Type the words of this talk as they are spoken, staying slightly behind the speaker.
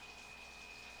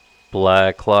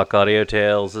Black Clock Audio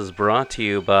Tales is brought to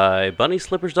you by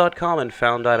BunnySlippers.com and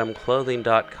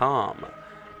FoundItemClothing.com.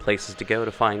 Places to go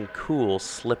to find cool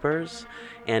slippers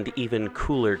and even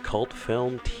cooler cult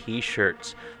film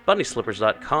t-shirts.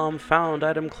 BunnySlippers.com,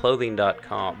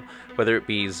 FoundItemClothing.com. Whether it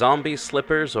be zombie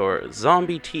slippers or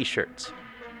zombie t-shirts,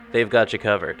 they've got you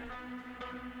covered.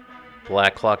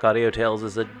 Black Clock Audio Tales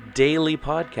is a daily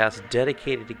podcast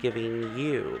dedicated to giving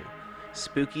you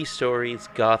spooky stories,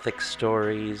 gothic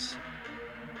stories,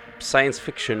 science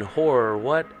fiction, horror,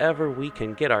 whatever we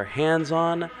can get our hands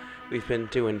on. We've been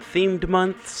doing themed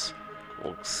months.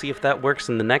 We'll see if that works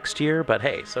in the next year, but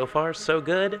hey, so far so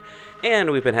good.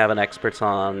 And we've been having experts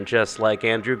on, just like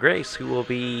Andrew Grace, who will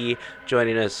be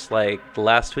joining us like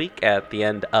last week at the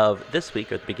end of this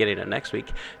week, or the beginning of next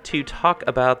week, to talk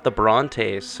about the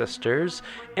Bronte sisters.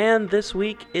 And this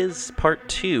week is part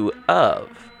 2 of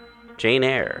Jane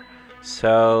Eyre.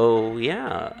 So,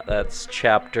 yeah, that's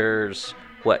chapters,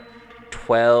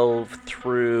 12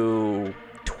 through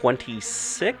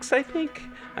 26, I think?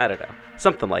 I don't know.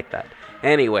 Something like that.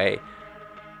 Anyway,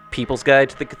 People's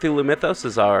Guide to the Cthulhu Mythos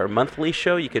is our monthly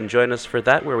show. You can join us for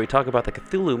that, where we talk about the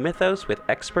Cthulhu Mythos with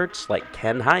experts like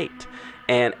Ken Hite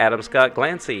and Adam Scott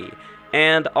Glancy.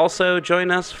 And also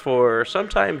join us for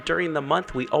sometime during the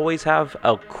month. We always have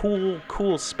a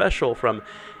cool special from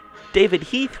David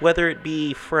Heath, whether it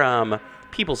be from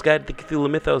People's Guide to the Cthulhu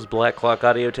Mythos, Black Clock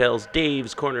Audio Tales,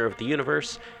 Dave's Corner of the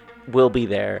Universe, will be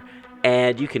there.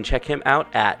 And you can check him out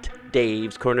at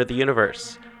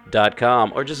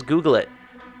davescorneroftheuniverse.com or just Google it.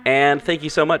 And thank you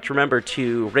so much. Remember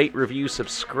to rate, review,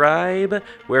 subscribe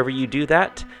wherever you do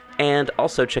that. And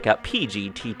also check out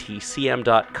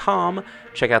pgttcm.com.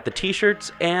 Check out the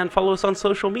t-shirts and follow us on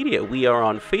social media. We are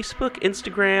on Facebook,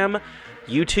 Instagram,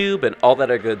 YouTube, and all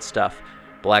that other good stuff.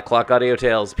 Black Clock Audio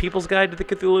Tales, People's Guide to the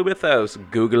Cthulhu Mythos.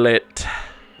 Google it.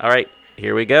 All right,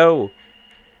 here we go.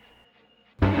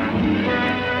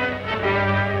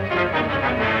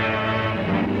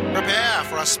 Prepare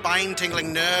for a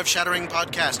spine-tingling, nerve-shattering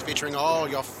podcast featuring all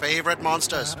your favorite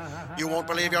monsters. You won't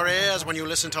believe your ears when you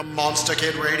listen to Monster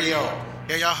Kid Radio.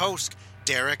 Hear your host,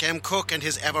 Derek M. Cook, and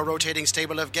his ever-rotating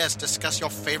stable of guests discuss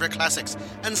your favorite classics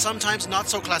and sometimes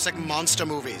not-so-classic monster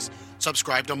movies.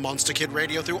 Subscribe to Monster Kid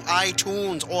Radio through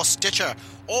iTunes or Stitcher,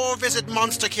 or visit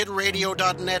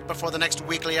monsterkidradio.net before the next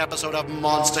weekly episode of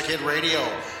Monster Kid Radio.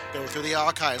 Go through the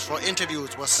archives for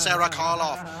interviews with Sarah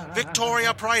Karloff,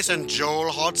 Victoria Price, and Joel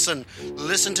Hodgson.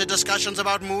 Listen to discussions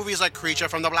about movies like Creature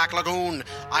from the Black Lagoon,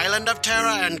 Island of Terror,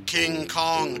 and King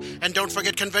Kong. And don't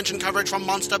forget convention coverage from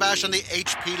Monster Bash and the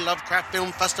H.P. Lovecraft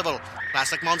Film Festival,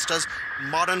 Classic Monsters,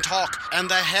 Modern Talk, and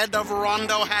the Head of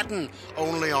Rondo Hatton,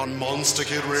 only on Monster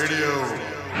Kid Radio.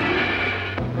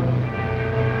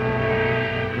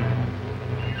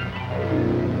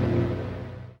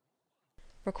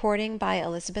 Recording by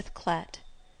Elizabeth Klett.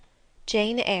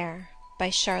 Jane Eyre by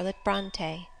Charlotte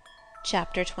Bronte.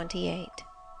 Chapter 28.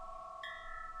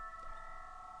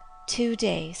 2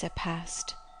 days are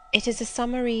past. It is a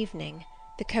summer evening.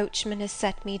 The coachman has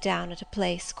set me down at a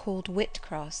place called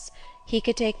Whitcross. He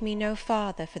could take me no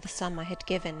farther for the sum I had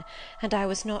given, and I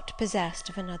was not possessed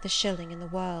of another shilling in the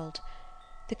world.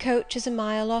 The coach is a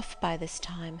mile off by this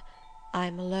time. I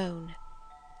am alone.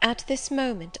 At this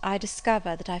moment I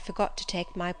discover that I forgot to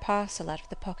take my parcel out of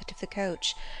the pocket of the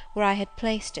coach, where I had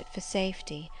placed it for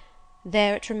safety.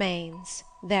 There it remains,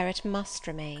 there it must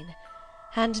remain,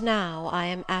 and now I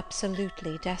am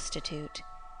absolutely destitute.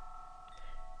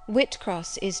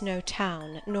 Whitcross is no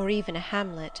town, nor even a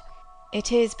hamlet.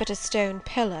 It is but a stone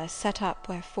pillar set up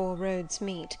where 4 roads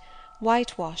meet,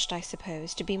 whitewashed, I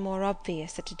suppose, to be more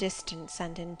obvious at a distance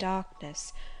and in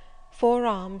darkness. 4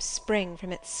 arms spring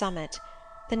from its summit.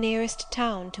 The nearest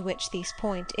town to which these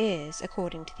point is,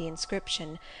 according to the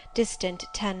inscription, distant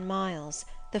 10 miles,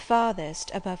 the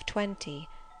farthest above 20.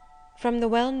 From the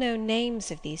well-known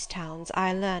names of these towns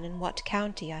I learn in what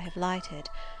county I have lighted,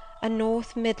 a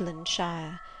North Midland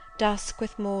shire, dusk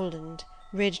with moorland,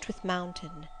 ridged with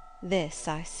mountain. This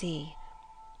I see.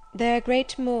 There are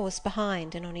great moors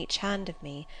behind and on each hand of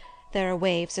me. There are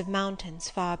waves of mountains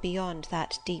far beyond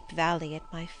that deep valley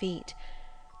at my feet.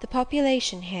 The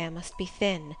population here must be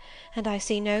thin, and I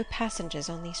see no passengers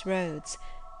on these roads.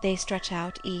 They stretch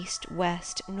out east,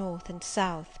 west, north, and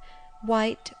south,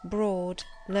 white, broad,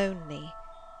 lonely.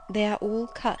 They are all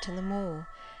cut in the moor,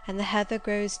 and the heather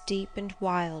grows deep and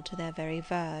wild to their very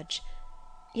verge.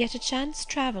 Yet a chance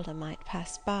traveller might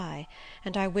pass by,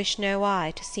 and I wish no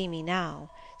eye to see me now.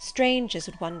 Strangers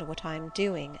would wonder what I am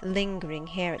doing, lingering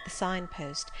here at the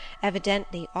sign-post,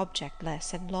 evidently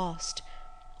objectless and lost.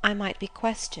 I might be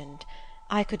questioned.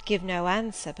 I could give no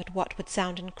answer but what would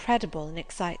sound incredible and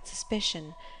excite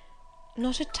suspicion.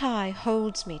 Not a tie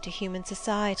holds me to human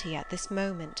society at this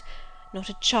moment, not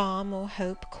a charm or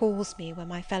hope calls me where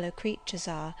my fellow creatures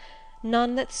are,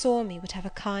 none that saw me would have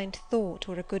a kind thought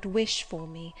or a good wish for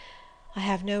me. I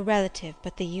have no relative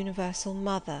but the universal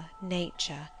mother,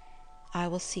 Nature. I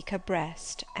will seek her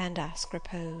breast, and ask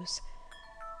repose.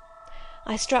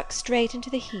 I struck straight into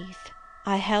the heath.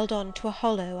 I held on to a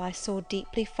hollow I saw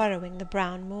deeply furrowing the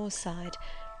brown moor side.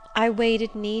 I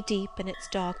waded knee-deep in its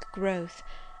dark growth.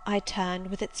 I turned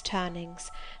with its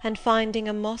turnings, and finding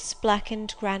a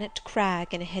moss-blackened granite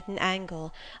crag in a hidden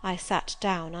angle, I sat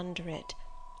down under it.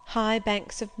 High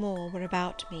banks of moor were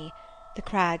about me. The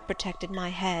crag protected my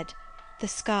head. The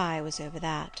sky was over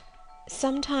that.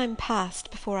 Some time passed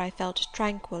before I felt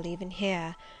tranquil even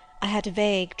here. I had a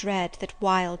vague dread that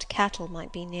wild cattle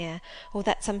might be near, or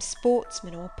that some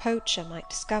sportsman or poacher might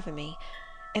discover me.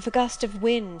 If a gust of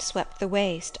wind swept the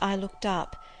waste, I looked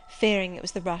up, fearing it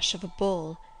was the rush of a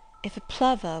bull. If a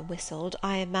plover whistled,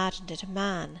 I imagined it a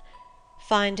man.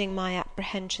 Finding my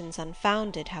apprehensions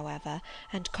unfounded, however,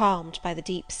 and calmed by the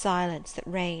deep silence that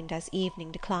reigned as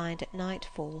evening declined at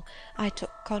nightfall, I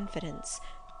took confidence.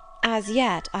 As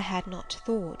yet I had not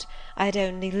thought, I had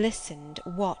only listened,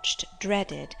 watched,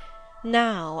 dreaded.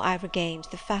 Now I regained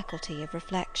the faculty of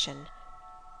reflection.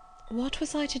 What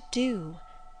was I to do?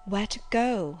 Where to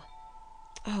go?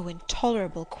 Oh,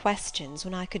 intolerable questions,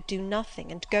 when I could do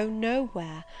nothing, and go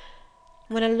nowhere!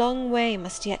 When a long way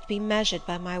must yet be measured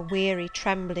by my weary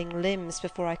trembling limbs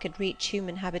before I could reach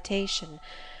human habitation,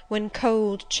 when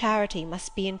cold charity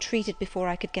must be entreated before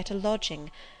I could get a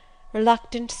lodging,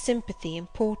 reluctant sympathy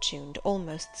importuned,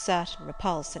 almost certain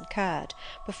repulse incurred,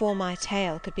 before my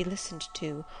tale could be listened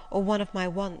to, or one of my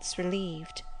wants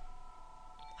relieved.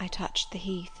 I touched the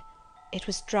heath. It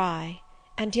was dry,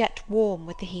 and yet warm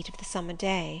with the heat of the summer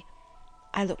day.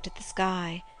 I looked at the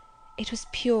sky. It was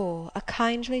pure, a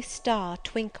kindly star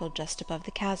twinkled just above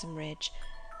the chasm ridge.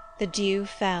 The dew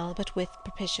fell, but with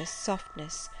propitious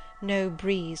softness, no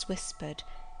breeze whispered.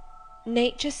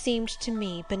 Nature seemed to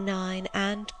me benign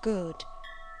and good.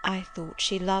 I thought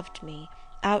she loved me,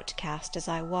 outcast as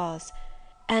I was,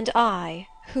 and I,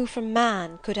 who from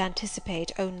man could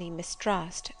anticipate only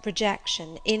mistrust,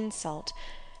 rejection, insult,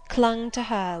 clung to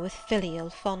her with filial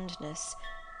fondness.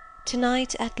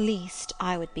 To-night, at least,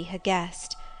 I would be her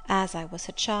guest, as I was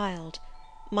her child.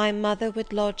 My mother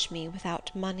would lodge me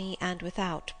without money and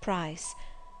without price.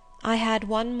 I had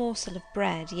one morsel of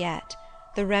bread yet,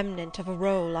 the remnant of a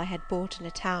roll I had bought in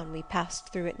a town we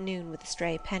passed through at noon with a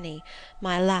stray penny,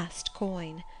 my last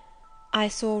coin. I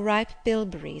saw ripe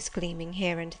bilberries gleaming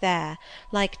here and there,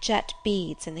 like jet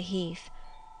beads in the heath.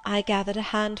 I gathered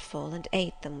a handful, and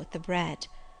ate them with the bread.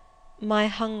 My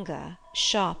hunger,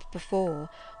 sharp before,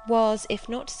 was, if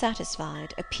not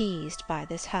satisfied, appeased by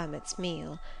this hermit's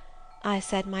meal. I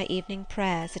said my evening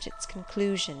prayers at its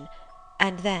conclusion,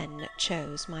 and then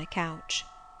chose my couch.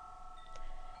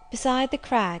 Beside the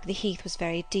crag the heath was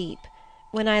very deep.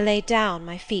 When I lay down,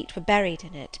 my feet were buried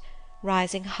in it.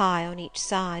 Rising high on each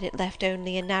side, it left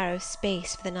only a narrow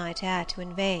space for the night air to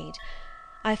invade.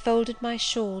 I folded my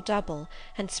shawl double,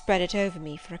 and spread it over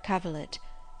me for a coverlet.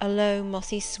 A low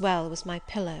mossy swell was my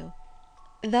pillow.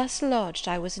 Thus lodged,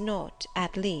 I was not,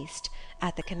 at least,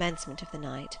 at the commencement of the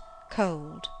night,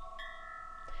 cold.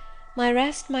 My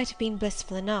rest might have been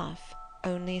blissful enough,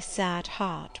 only a sad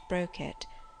heart broke it.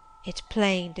 It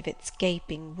plained of its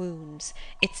gaping wounds,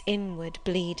 its inward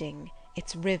bleeding,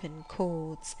 its riven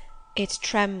cords. It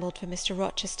trembled for Mr.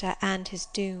 Rochester and his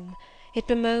doom. It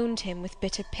bemoaned him with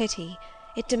bitter pity.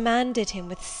 It demanded him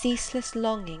with ceaseless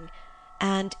longing,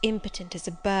 and, impotent as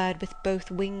a bird with both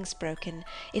wings broken,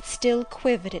 it still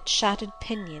quivered its shattered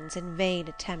pinions in vain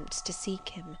attempts to seek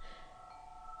him.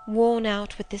 Worn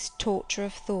out with this torture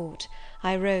of thought,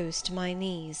 I rose to my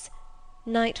knees.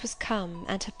 Night was come,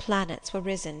 and her planets were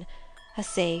risen, a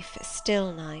safe,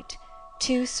 still night,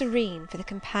 too serene for the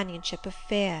companionship of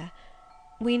fear.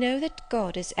 We know that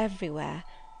God is everywhere,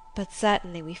 but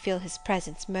certainly we feel his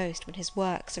presence most when his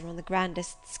works are on the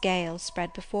grandest scale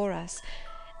spread before us,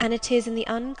 and it is in the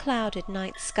unclouded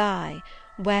night sky,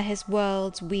 where his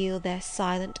worlds wheel their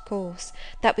silent course,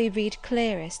 that we read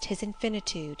clearest his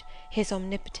infinitude, his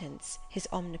omnipotence, his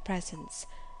omnipresence.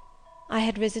 I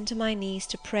had risen to my knees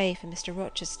to pray for Mr.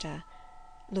 Rochester.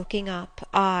 Looking up,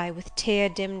 I, with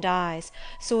tear-dimmed eyes,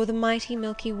 saw the mighty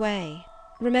Milky Way.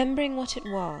 Remembering what it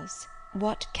was,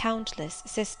 what countless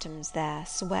systems there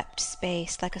swept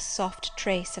space like a soft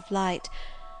trace of light,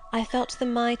 I felt the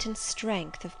might and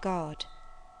strength of God.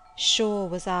 Sure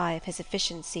was I of his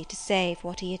efficiency to save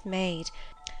what he had made.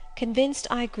 Convinced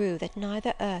I grew that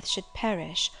neither earth should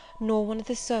perish, nor one of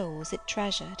the souls it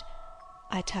treasured.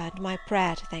 I turned my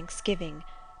prayer to thanksgiving.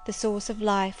 The source of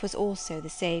life was also the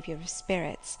saviour of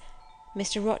spirits.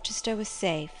 Mr. Rochester was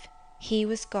safe, he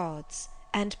was God's,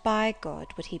 and by God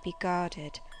would he be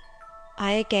guarded.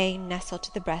 I again nestled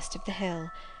to the breast of the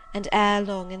hill, and ere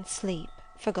long in sleep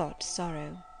forgot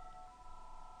sorrow.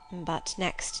 But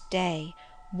next day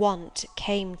want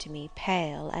came to me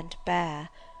pale and bare.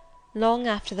 Long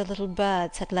after the little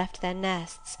birds had left their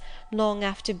nests, long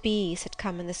after bees had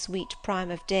come in the sweet prime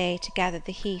of day to gather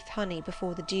the heath honey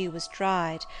before the dew was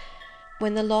dried,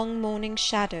 when the long morning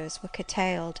shadows were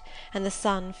curtailed, and the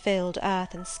sun filled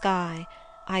earth and sky,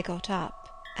 I got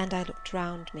up, and I looked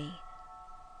round me.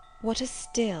 What a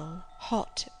still,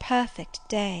 hot, perfect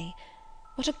day!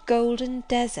 What a golden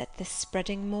desert this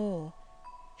spreading moor!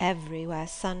 Everywhere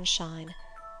sunshine.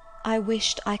 I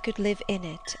wished I could live in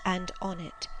it and on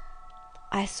it.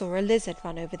 I saw a lizard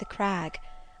run over the crag.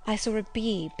 I saw a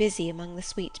bee busy among the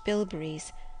sweet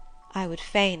bilberries. I would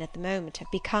fain at the moment have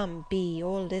become bee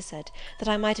or lizard, that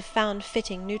I might have found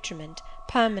fitting nutriment,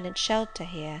 permanent shelter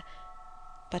here.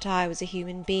 But I was a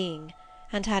human being,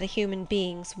 and had a human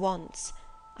being's wants.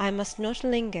 I must not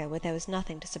linger where there was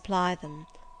nothing to supply them.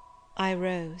 I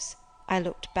rose. I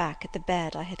looked back at the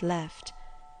bed I had left.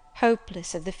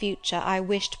 Hopeless of the future, I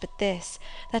wished but this,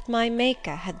 that my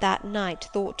Maker had that night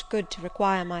thought good to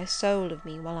require my soul of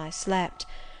me while I slept,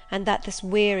 and that this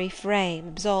weary frame,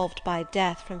 absolved by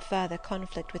death from further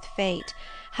conflict with fate,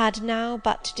 had now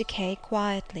but to decay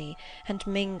quietly, and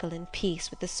mingle in peace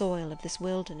with the soil of this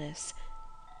wilderness.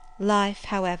 Life,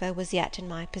 however, was yet in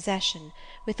my possession,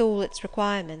 with all its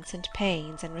requirements and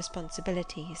pains and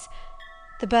responsibilities.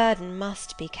 The burden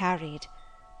must be carried,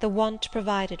 the want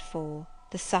provided for,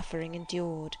 the suffering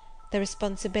endured, the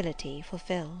responsibility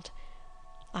fulfilled.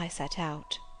 I set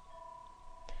out.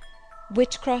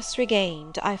 Whitcross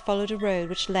regained, I followed a road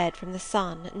which led from the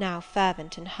sun, now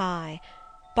fervent and high.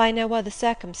 By no other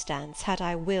circumstance had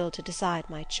I will to decide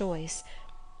my choice.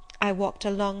 I walked a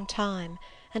long time,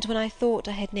 and when I thought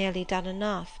I had nearly done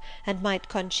enough, and might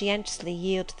conscientiously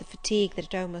yield to the fatigue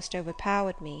that had almost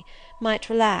overpowered me, might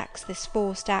relax this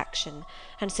forced action,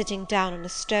 and sitting down on a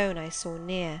stone I saw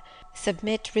near,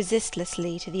 submit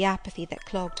resistlessly to the apathy that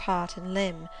clogged heart and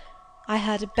limb, I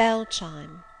heard a bell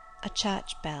chime, a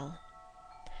church bell.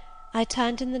 I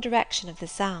turned in the direction of the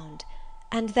sound,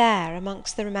 and there,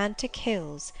 amongst the romantic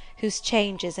hills, whose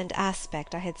changes and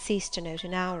aspect I had ceased to note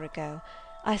an hour ago,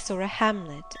 I saw a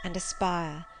hamlet and a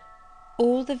spire.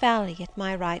 All the valley at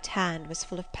my right hand was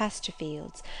full of pasture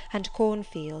fields, and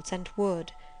cornfields, and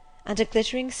wood, and a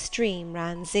glittering stream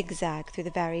ran zigzag through the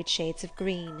varied shades of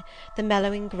green, the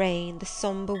mellowing grain, the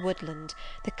sombre woodland,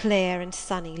 the clear and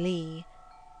sunny lea.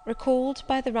 Recalled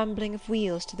by the rumbling of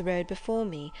wheels to the road before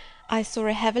me, I saw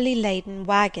a heavily laden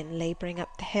waggon labouring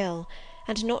up the hill,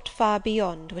 and not far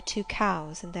beyond were 2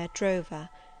 cows and their drover.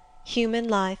 Human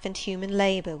life and human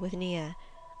labour were near.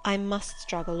 I must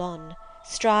struggle on,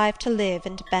 strive to live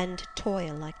and bend to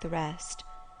toil like the rest.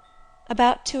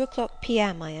 About 2 o'clock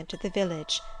P.M. I entered the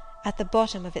village. At the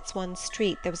bottom of its one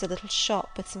street there was a little shop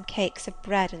with some cakes of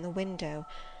bread in the window.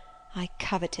 I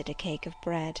coveted a cake of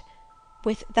bread.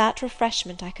 With that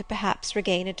refreshment I could perhaps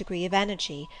regain a degree of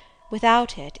energy;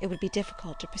 without it, it would be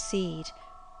difficult to proceed.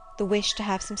 The wish to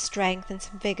have some strength and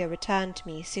some vigour returned to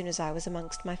me as soon as I was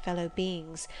amongst my fellow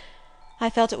beings. I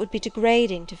felt it would be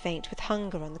degrading to faint with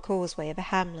hunger on the causeway of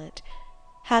a hamlet.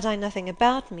 Had I nothing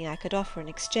about me I could offer in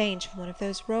exchange for one of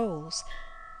those rolls?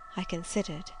 I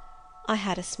considered. I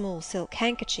had a small silk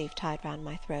handkerchief tied round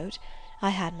my throat.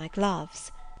 I had my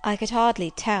gloves. I could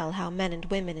hardly tell how men and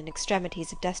women in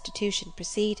extremities of destitution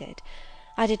proceeded.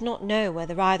 I did not know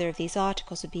whether either of these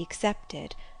articles would be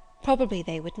accepted. Probably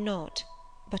they would not,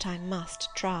 but I must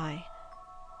try.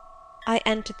 I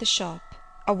entered the shop.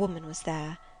 A woman was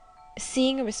there.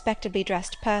 Seeing a respectably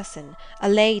dressed person, a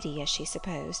lady, as she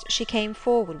supposed, she came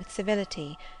forward with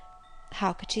civility.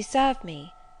 How could she serve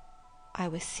me? I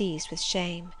was seized with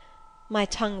shame. My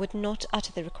tongue would not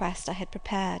utter the request I had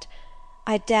prepared.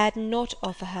 I dared not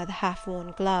offer her the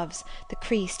half-worn gloves, the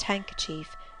creased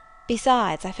handkerchief.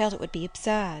 Besides, I felt it would be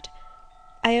absurd.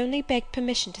 I only begged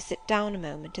permission to sit down a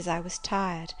moment, as I was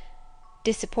tired.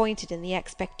 Disappointed in the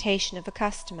expectation of a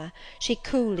customer, she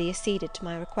coolly acceded to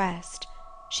my request.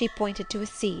 She pointed to a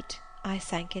seat. I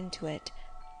sank into it.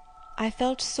 I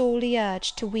felt sorely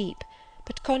urged to weep,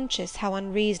 but conscious how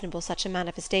unreasonable such a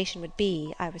manifestation would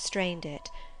be, I restrained it.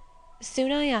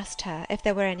 Soon I asked her if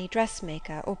there were any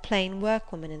dressmaker or plain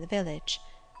workwoman in the village.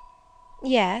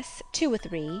 Yes, 2 or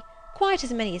 3, quite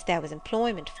as many as there was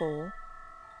employment for.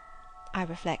 I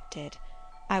reflected.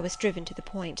 I was driven to the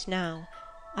point now.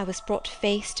 I was brought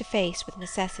face to face with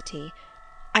necessity.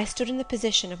 I stood in the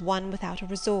position of one without a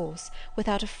resource,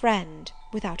 without a friend,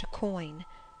 without a coin.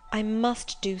 I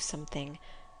must do something.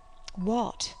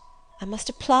 What? I must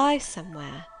apply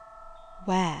somewhere.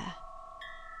 Where?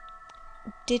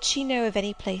 Did she know of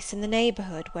any place in the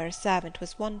neighbourhood where a servant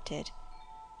was wanted?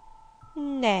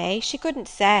 Nay, she couldn't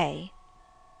say.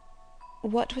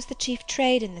 What was the chief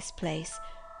trade in this place?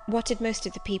 What did most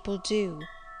of the people do?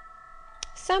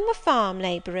 Some were farm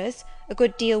labourers, a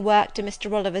good deal worked in Mr.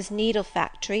 Rolliver's needle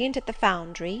factory and at the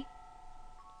foundry.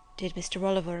 Did Mr.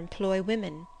 Rolliver employ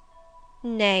women?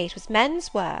 Nay, it was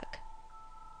men's work.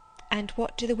 And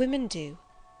what do the women do?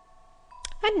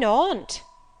 A naught,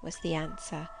 was the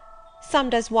answer. Some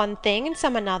does one thing and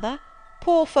some another.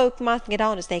 Poor folk must get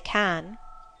on as they can.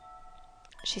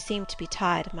 She seemed to be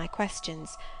tired of my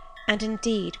questions, and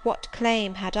indeed what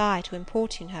claim had I to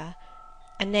importune her?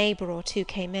 A neighbour or two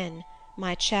came in.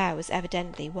 My chair was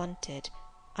evidently wanted.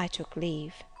 I took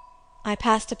leave. I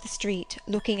passed up the street,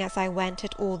 looking as I went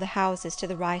at all the houses to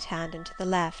the right hand and to the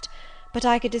left, but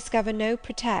I could discover no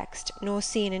pretext, nor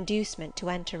see an inducement to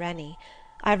enter any.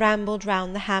 I rambled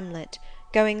round the hamlet,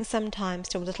 going sometimes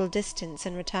to a little distance,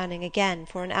 and returning again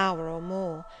for an hour or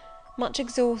more. Much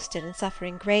exhausted, and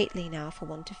suffering greatly now for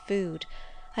want of food,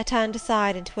 I turned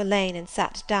aside into a lane, and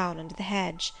sat down under the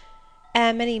hedge.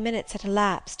 Ere many minutes had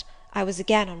elapsed, I was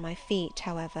again on my feet,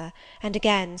 however, and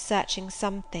again searching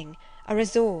something, a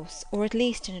resource, or at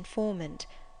least an informant.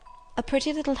 A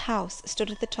pretty little house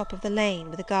stood at the top of the lane,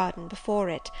 with a garden before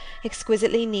it,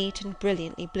 exquisitely neat and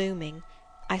brilliantly blooming.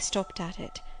 I stopped at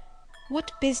it.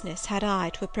 What business had I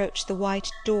to approach the white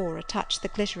door or touch the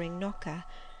glittering knocker?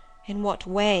 In what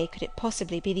way could it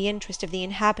possibly be the interest of the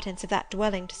inhabitants of that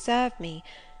dwelling to serve me?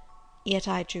 Yet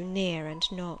I drew near and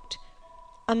knocked.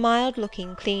 A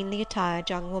mild-looking, cleanly attired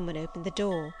young woman opened the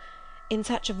door. In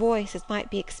such a voice as might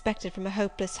be expected from a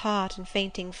hopeless heart and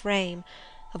fainting frame,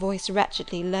 a voice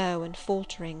wretchedly low and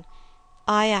faltering,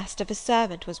 I asked if a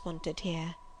servant was wanted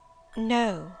here.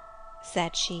 No,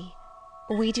 said she,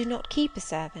 we do not keep a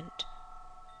servant.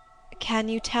 Can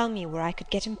you tell me where I could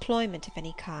get employment of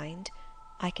any kind?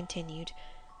 I continued.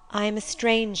 I am a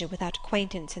stranger without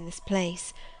acquaintance in this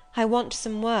place. I want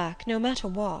some work, no matter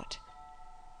what.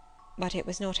 But it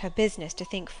was not her business to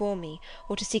think for me,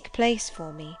 or to seek a place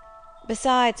for me.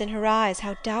 Besides, in her eyes,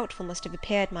 how doubtful must have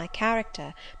appeared my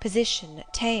character, position,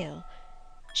 tale.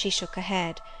 She shook her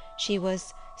head. She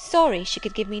was sorry she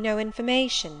could give me no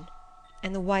information,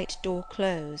 and the white door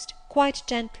closed, quite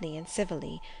gently and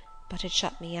civilly, but had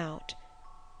shut me out.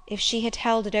 If she had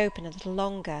held it open a little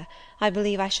longer, I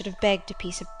believe I should have begged a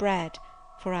piece of bread,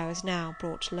 for I was now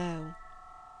brought low.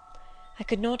 I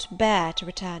could not bear to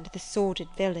return to the sordid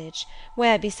village,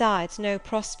 where, besides, no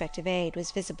prospect of aid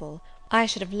was visible. I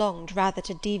should have longed rather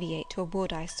to deviate to a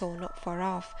wood I saw not far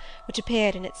off, which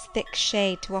appeared in its thick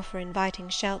shade to offer inviting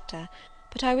shelter,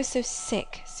 but I was so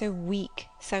sick, so weak,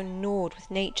 so gnawed with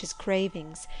nature's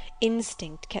cravings,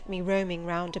 instinct kept me roaming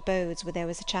round abodes where there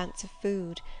was a chance of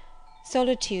food.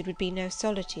 Solitude would be no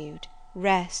solitude,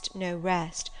 rest no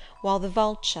rest, while the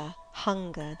vulture,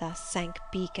 hunger, thus sank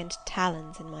beak and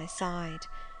talons in my side.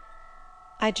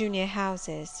 I drew near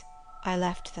houses. I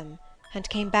left them, and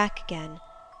came back again,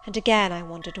 and again I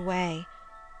wandered away,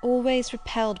 always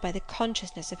repelled by the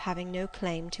consciousness of having no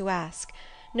claim to ask,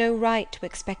 no right to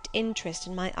expect interest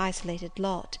in my isolated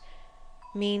lot.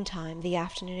 Meantime the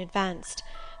afternoon advanced,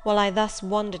 while I thus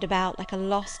wandered about like a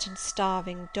lost and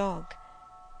starving dog.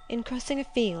 In crossing a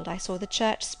field, I saw the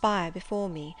church spire before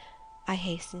me. I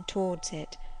hastened towards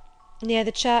it. Near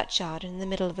the churchyard, and in the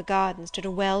middle of a garden, stood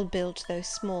a well-built though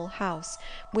small house,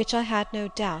 which I had no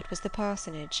doubt was the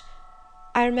parsonage.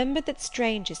 I remembered that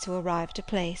strangers who arrive at a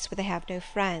place where they have no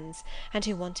friends, and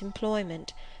who want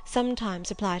employment, sometimes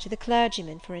apply to the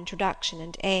clergyman for introduction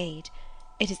and aid.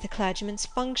 It is the clergyman's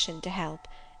function to help,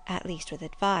 at least with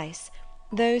advice,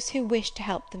 those who wish to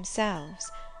help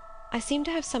themselves. I seemed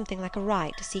to have something like a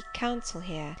right to seek counsel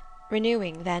here.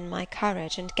 Renewing then my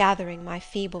courage, and gathering my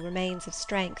feeble remains of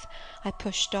strength, I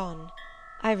pushed on.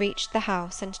 I reached the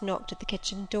house, and knocked at the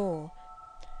kitchen door.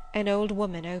 An old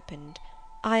woman opened.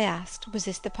 I asked, was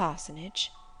this the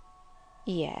parsonage?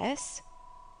 Yes.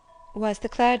 Was the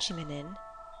clergyman in?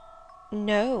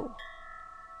 No.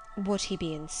 Would he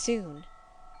be in soon?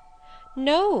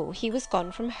 No, he was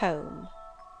gone from home.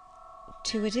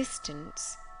 To a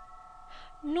distance?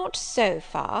 Not so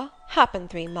far, happen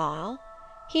 3 mile.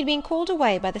 He'd been called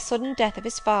away by the sudden death of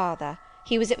his father.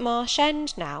 He was at Marsh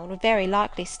End now, and would very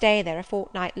likely stay there a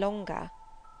fortnight longer.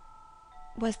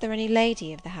 Was there any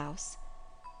lady of the house?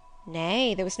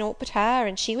 Nay, there was naught but her,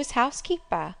 and she was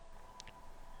housekeeper.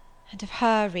 And of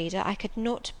her, reader, I could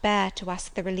not bear to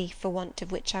ask the relief for want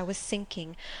of which I was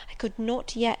sinking. I could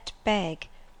not yet beg.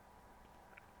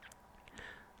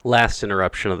 Last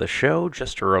interruption of the show,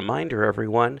 just a reminder,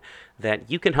 everyone, that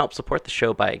you can help support the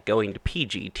show by going to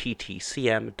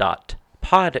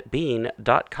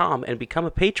pgttcm.podbean.com and become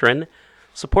a patron.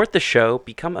 Support the show,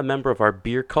 become a member of our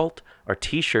beer cult, our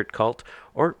t-shirt cult,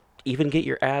 or even get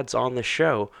your ads on the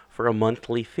show for a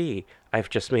monthly fee. I've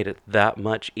just made it that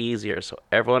much easier so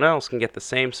everyone else can get the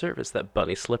same service that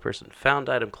Bunny Slippers and Found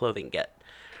Item Clothing get.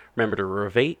 Remember to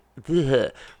rate,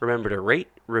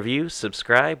 review,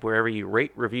 subscribe wherever you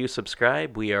rate, review,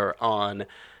 subscribe. We are on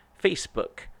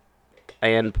Facebook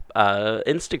and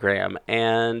Instagram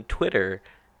and Twitter.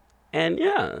 And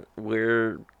yeah,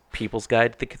 we're People's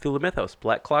Guide to the Cthulhu Mythos,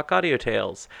 Black Clock Audio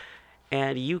Tales.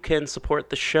 And you can support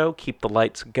the show, keep the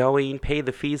lights going, pay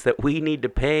the fees that we need to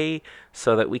pay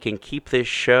so that we can keep this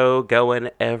show going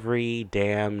every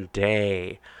damn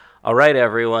day. All right,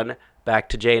 everyone, back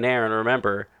to Jane Eyre. And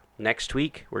remember, next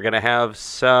week we're going to have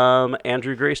some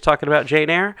Andrew Grace talking about Jane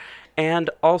Eyre. And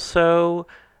also,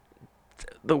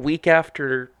 the week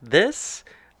after this,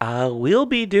 we'll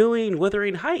be doing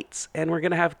Wuthering Heights. And we're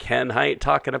going to have Ken Hite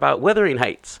talking about Wuthering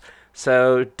Heights.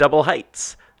 So, double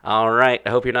heights. All right,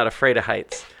 I hope you're not afraid of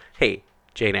heights. Hey,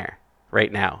 Jane Eyre,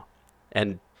 right now,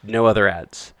 and no other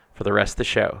ads for the rest of the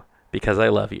show, because I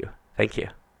love you. Thank you.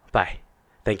 Bye.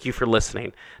 Thank you for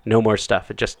listening. No more stuff.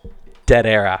 It just dead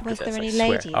air after Was this, there any I swear.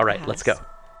 lady in All the right, let's go. house?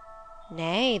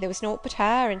 Nay, there was naught but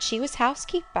her, and she was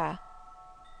housekeeper.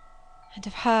 And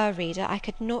of her, reader, I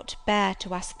could not bear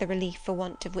to ask the relief for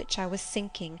want of which I was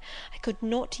sinking. I could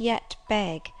not yet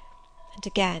beg. And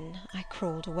again I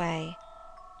crawled away.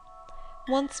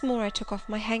 Once more I took off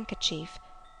my handkerchief.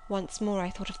 Once more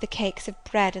I thought of the cakes of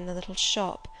bread in the little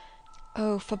shop.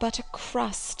 Oh, for but a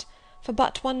crust, for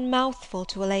but one mouthful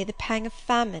to allay the pang of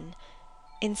famine!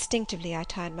 Instinctively I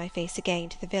turned my face again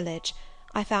to the village.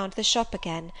 I found the shop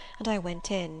again, and I went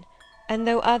in. And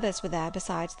though others were there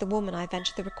besides the woman, I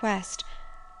ventured the request,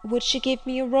 would she give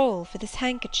me a roll for this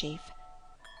handkerchief?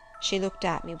 She looked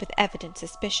at me with evident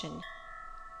suspicion.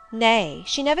 Nay,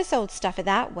 she never sold stuff i'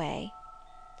 that way.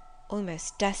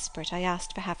 Almost desperate, I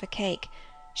asked for half a cake.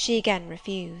 She again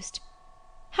refused.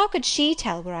 How could she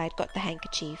tell where I had got the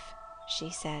handkerchief? She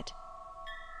said.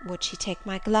 Would she take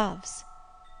my gloves?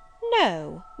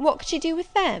 No, what could she do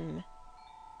with them?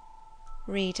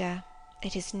 Reader,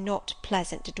 it is not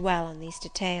pleasant to dwell on these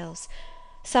details.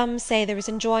 Some say there is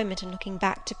enjoyment in looking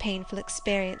back to painful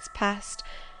experience past,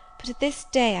 but at this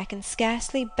day I can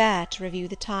scarcely bear to review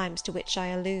the times to which I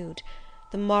allude.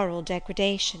 The moral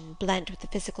degradation, blent with the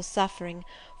physical suffering,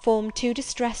 form too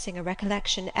distressing a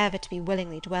recollection ever to be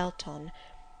willingly dwelt on.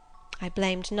 I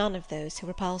blamed none of those who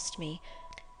repulsed me.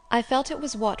 I felt it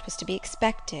was what was to be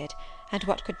expected, and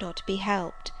what could not be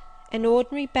helped. An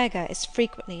ordinary beggar is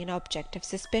frequently an object of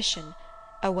suspicion,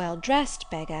 a well-dressed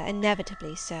beggar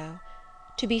inevitably so.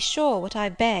 To be sure, what I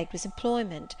begged was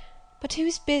employment, but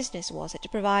whose business was it to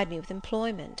provide me with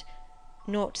employment?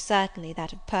 Not certainly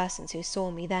that of persons who saw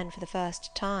me then for the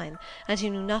first time, and who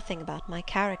knew nothing about my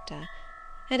character.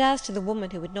 And as to the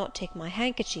woman who would not take my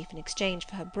handkerchief in exchange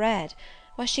for her bread,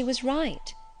 why, she was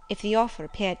right, if the offer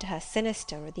appeared to her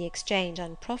sinister, or the exchange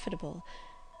unprofitable.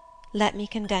 Let me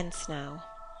condense now.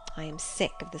 I am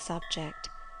sick of the subject.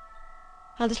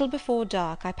 A little before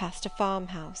dark I passed a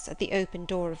farmhouse, at the open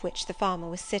door of which the farmer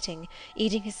was sitting,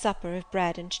 eating his supper of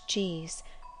bread and cheese.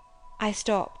 I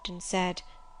stopped and said,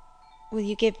 Will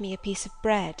you give me a piece of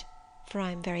bread, for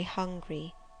I am very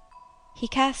hungry? He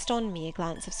cast on me a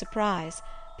glance of surprise,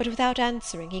 but without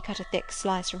answering he cut a thick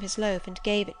slice from his loaf and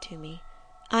gave it to me.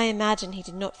 I imagine he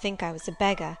did not think I was a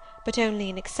beggar, but only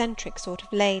an eccentric sort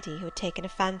of lady who had taken a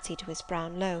fancy to his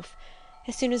brown loaf.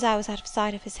 As soon as I was out of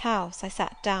sight of his house, I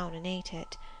sat down and ate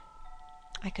it.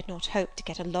 I could not hope to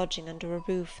get a lodging under a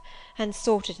roof, and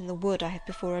sought it in the wood I have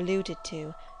before alluded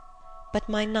to. But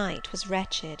my night was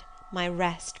wretched, my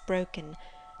rest broken.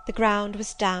 The ground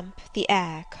was damp, the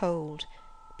air cold.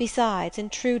 Besides,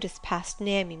 intruders passed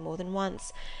near me more than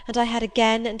once, and I had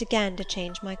again and again to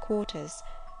change my quarters.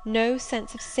 No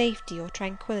sense of safety or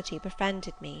tranquillity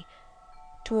befriended me.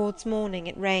 Towards morning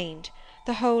it rained.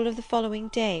 The whole of the following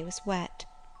day was wet.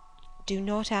 Do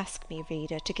not ask me,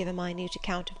 reader, to give a minute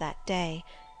account of that day.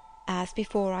 As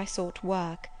before I sought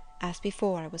work, as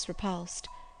before I was repulsed,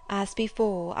 as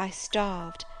before I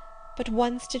starved, but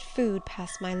once did food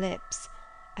pass my lips.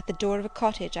 At the door of a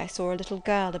cottage I saw a little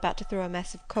girl about to throw a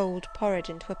mess of cold porridge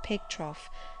into a pig trough.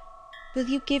 Will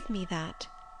you give me that?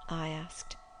 I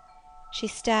asked. She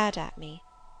stared at me.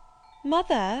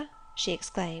 Mother, she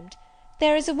exclaimed,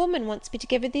 there is a woman wants me to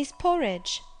give her this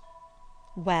porridge.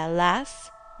 "Well, lass,"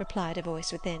 replied a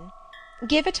voice within,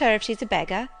 "give it her if she's a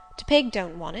beggar. T'pig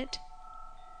don't want it."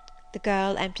 The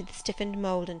girl emptied the stiffened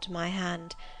mould into my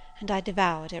hand, and I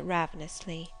devoured it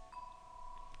ravenously.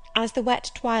 As the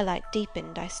wet twilight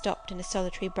deepened, I stopped in a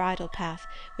solitary bridle path,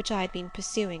 which I had been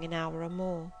pursuing an hour or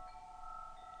more.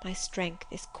 "My strength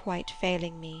is quite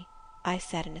failing me," I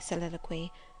said in a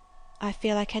soliloquy. "I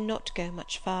feel I cannot go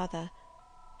much farther.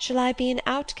 Shall I be an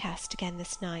outcast again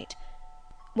this night?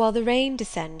 While the rain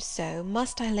descends so,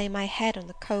 must I lay my head on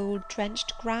the cold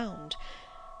drenched ground?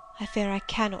 I fear I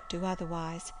cannot do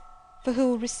otherwise, for who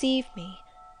will receive me?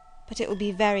 But it will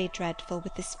be very dreadful,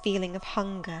 with this feeling of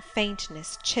hunger,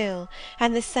 faintness, chill,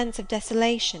 and this sense of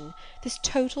desolation, this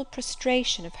total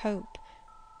prostration of hope.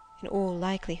 In all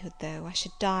likelihood, though, I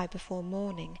should die before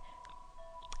morning.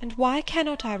 And why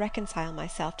cannot I reconcile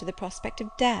myself to the prospect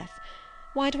of death?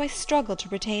 Why do I struggle to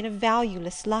retain a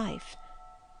valueless life?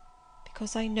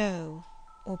 Because I know,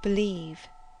 or believe,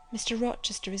 Mr.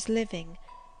 Rochester is living,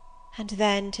 and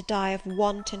then to die of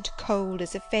want and cold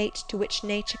is a fate to which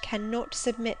nature cannot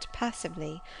submit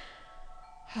passively.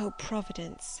 Oh,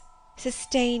 Providence,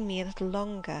 sustain me a little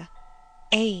longer!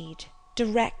 Aid,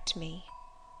 direct me!"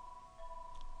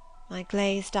 My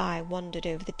glazed eye wandered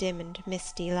over the dim and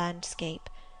misty landscape.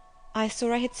 I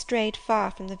saw I had strayed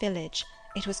far from the village;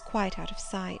 it was quite out of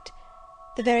sight.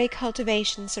 The very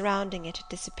cultivation surrounding it had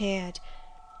disappeared.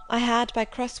 I had, by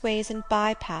crossways and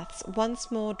by-paths,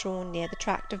 once more drawn near the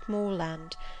tract of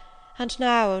moorland, and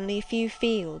now only a few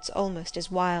fields, almost as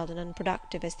wild and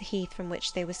unproductive as the heath from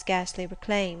which they were scarcely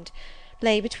reclaimed,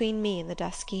 lay between me and the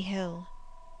dusky hill.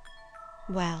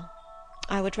 Well,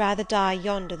 I would rather die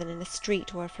yonder than in a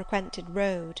street or a frequented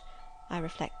road, I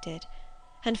reflected,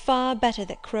 and far better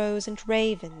that crows and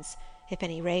ravens, if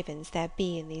any ravens there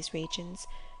be in these regions,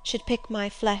 should pick my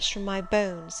flesh from my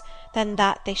bones, than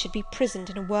that they should be prisoned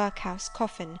in a workhouse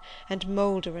coffin, and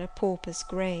moulder in a pauper's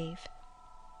grave.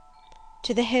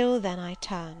 To the hill, then, I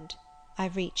turned. I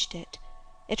reached it.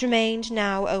 It remained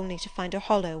now only to find a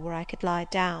hollow where I could lie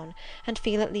down, and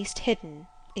feel at least hidden,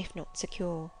 if not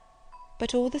secure.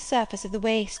 But all the surface of the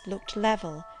waste looked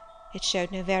level; it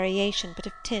showed no variation but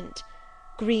of tint,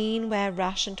 green where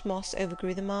rush and moss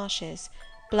overgrew the marshes,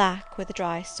 black where the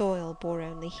dry soil bore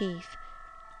only heath.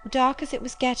 Dark as it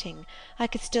was getting, I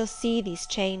could still see these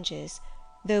changes,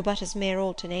 though but as mere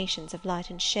alternations of light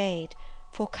and shade,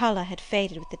 for colour had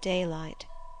faded with the daylight.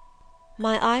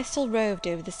 My eye still roved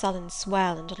over the sullen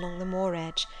swell and along the moor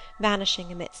edge,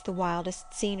 vanishing amidst the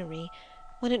wildest scenery,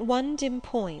 when at one dim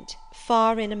point,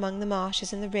 far in among the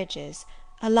marshes and the ridges,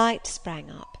 a light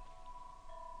sprang up.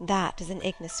 "That is an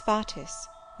ignis fatuus,"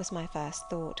 was my first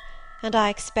thought, and I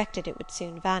expected it would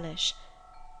soon vanish.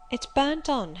 It burnt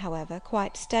on, however,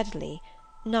 quite steadily,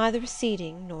 neither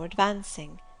receding nor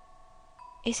advancing.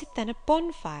 "Is it then a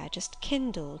bonfire just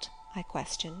kindled?" I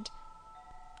questioned.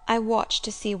 I watched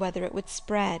to see whether it would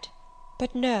spread,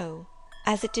 but no,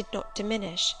 as it did not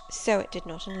diminish, so it did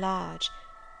not enlarge.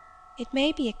 It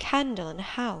may be a candle in a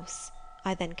house,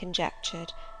 I then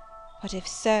conjectured, but if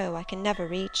so, I can never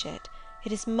reach it;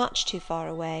 it is much too far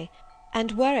away,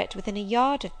 and were it within a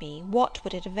yard of me, what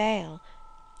would it avail?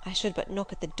 I should but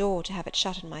knock at the door to have it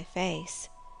shut in my face.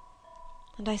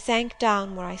 And I sank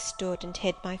down where I stood, and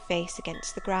hid my face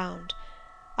against the ground.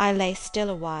 I lay still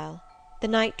a while; the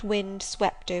night wind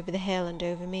swept over the hill and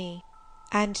over me,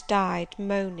 and died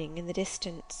moaning in the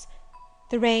distance.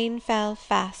 The rain fell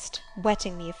fast,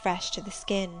 wetting me afresh to the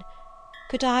skin.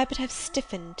 Could I but have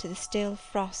stiffened to the still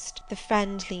frost, the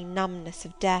friendly numbness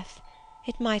of death,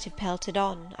 it might have pelted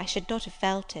on, I should not have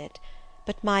felt it,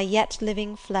 but my yet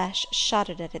living flesh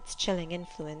shuddered at its chilling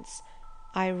influence.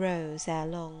 I rose ere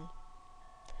long.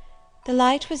 The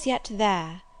light was yet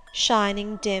there,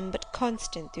 shining dim but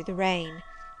constant through the rain.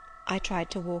 I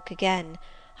tried to walk again.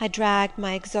 I dragged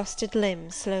my exhausted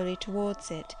limbs slowly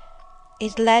towards it.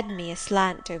 It led me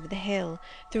aslant over the hill,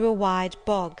 through a wide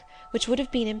bog, which would have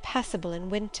been impassable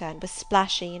in winter, and was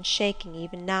splashy and shaking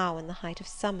even now in the height of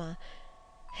summer.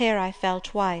 Here I fell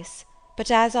twice,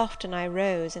 but as often I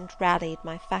rose and rallied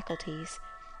my faculties.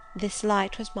 This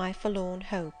light was my forlorn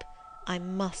hope; I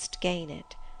must gain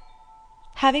it.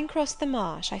 Having crossed the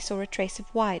marsh, I saw a trace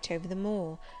of white over the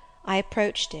moor. I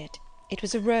approached it; it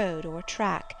was a road or a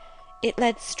track. It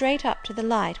led straight up to the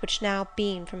light, which now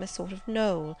beamed from a sort of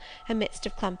knoll, amidst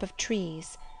a clump of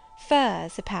trees,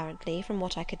 firs, apparently, from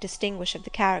what I could distinguish of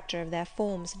the character of their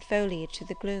forms and foliage through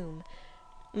the gloom.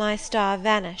 My star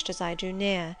vanished as I drew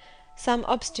near; some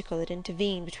obstacle had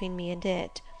intervened between me and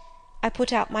it. I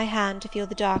put out my hand to feel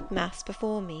the dark mass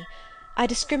before me. I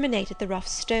discriminated the rough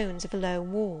stones of a low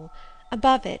wall.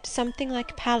 Above it something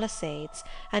like palisades,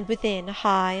 and within a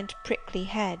high and prickly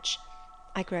hedge.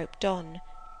 I groped on.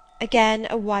 Again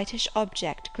a whitish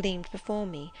object gleamed before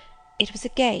me. It was a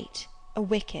gate, a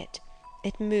wicket.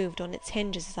 It moved on its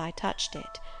hinges as I touched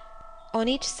it. On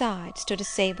each side stood a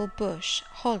sable bush,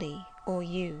 holly or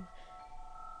yew.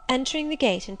 Entering the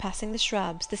gate and passing the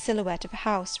shrubs, the silhouette of a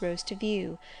house rose to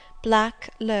view,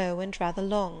 black, low, and rather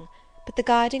long, but the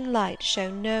guiding light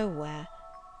shone nowhere.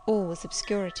 All was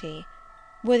obscurity.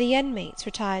 Were the inmates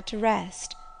retired to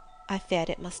rest? I feared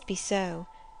it must be so.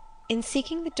 In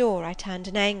seeking the door I turned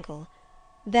an angle.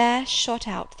 There shot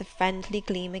out the friendly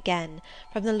gleam again,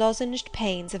 from the lozenged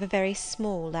panes of a very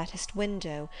small latticed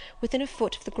window, within a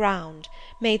foot of the ground,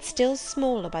 made still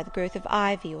smaller by the growth of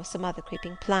ivy or some other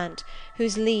creeping plant,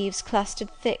 whose leaves clustered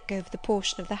thick over the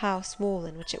portion of the house wall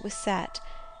in which it was set.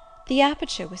 The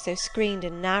aperture was so screened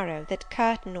and narrow that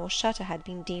curtain or shutter had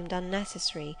been deemed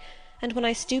unnecessary, and when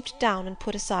I stooped down and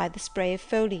put aside the spray of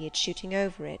foliage shooting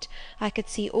over it, I could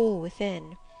see all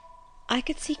within. I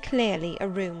could see clearly a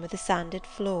room with a sanded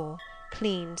floor,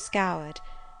 clean scoured,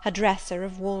 a dresser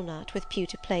of walnut with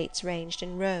pewter plates ranged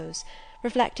in rows,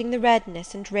 reflecting the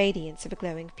redness and radiance of a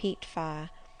glowing peat fire.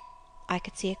 I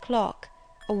could see a clock,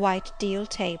 a white deal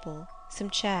table, some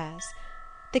chairs.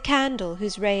 The candle,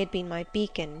 whose ray had been my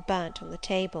beacon, burnt on the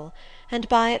table, and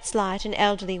by its light an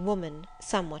elderly woman,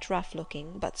 somewhat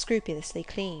rough-looking, but scrupulously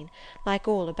clean, like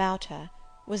all about her,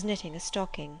 was knitting a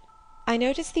stocking. I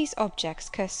noticed these objects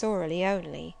cursorily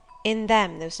only. In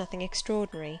them there was nothing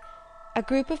extraordinary. A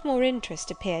group of more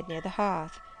interest appeared near the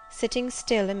hearth, sitting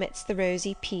still amidst the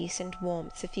rosy peace and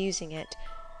warmth suffusing it.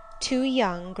 Two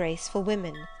young graceful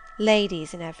women,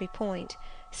 ladies in every point,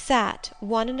 sat,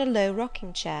 one in a low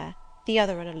rocking-chair, the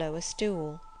other on a lower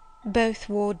stool. Both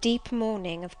wore deep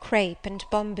mourning of crape and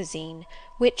bombazine,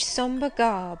 which sombre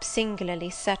garb singularly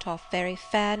set off very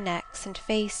fair necks and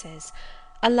faces.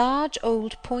 A large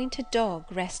old pointer dog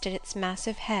rested its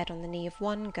massive head on the knee of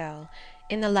one girl.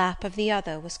 In the lap of the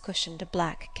other was cushioned a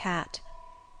black cat.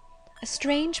 A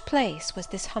strange place was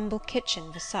this humble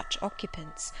kitchen for such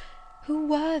occupants. Who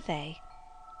were they?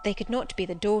 They could not be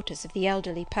the daughters of the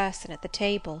elderly person at the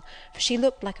table, for she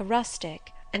looked like a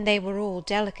rustic, and they were all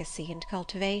delicacy and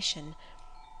cultivation.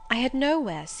 I had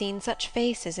nowhere seen such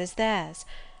faces as theirs,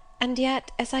 and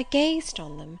yet, as I gazed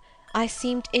on them, I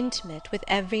seemed intimate with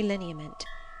every lineament.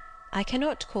 I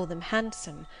cannot call them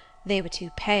handsome, they were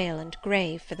too pale and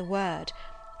grave for the word.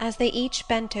 As they each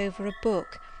bent over a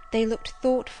book, they looked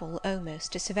thoughtful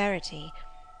almost to severity.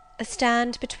 A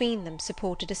stand between them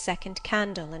supported a second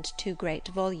candle and two great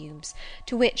volumes,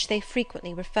 to which they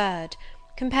frequently referred,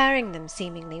 comparing them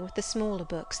seemingly with the smaller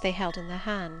books they held in their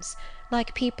hands,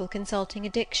 like people consulting a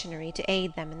dictionary to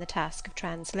aid them in the task of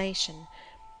translation.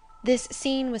 This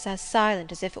scene was as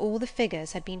silent as if all the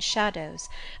figures had been shadows,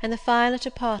 and the firelit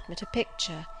apartment a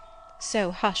picture. So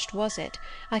hushed was it,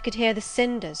 I could hear the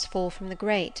cinders fall from the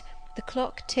grate, the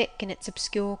clock tick in its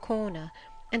obscure corner,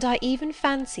 and I even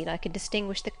fancied I could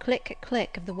distinguish the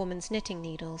click-click of the woman's knitting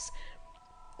needles.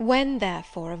 When,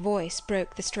 therefore, a voice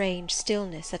broke the strange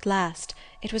stillness at last,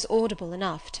 it was audible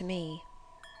enough to me.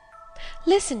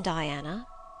 "Listen, Diana,"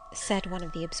 said one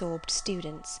of the absorbed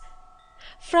students.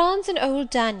 "Franz and old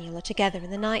Daniel are together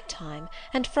in the night-time,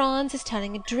 and Franz is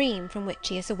telling a dream from which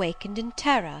he has awakened in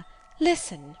terror.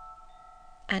 Listen."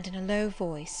 And in a low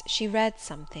voice she read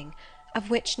something, of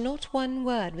which not one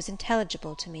word was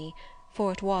intelligible to me,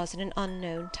 for it was in an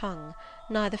unknown tongue,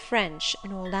 neither French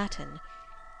nor Latin.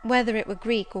 Whether it were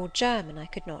Greek or German I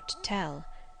could not tell.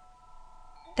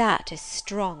 "That is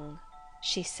strong,"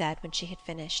 she said when she had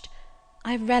finished.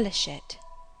 "I relish it."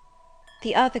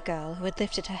 The other girl, who had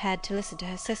lifted her head to listen to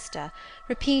her sister,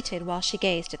 repeated, while she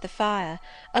gazed at the fire,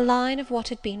 a line of what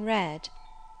had been read.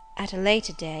 At a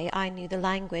later day I knew the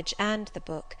language and the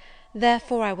book,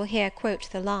 therefore I will here quote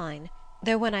the line,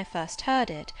 though when I first heard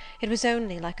it, it was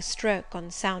only like a stroke on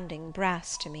sounding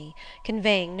brass to me,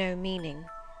 conveying no meaning.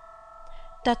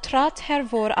 "Da trat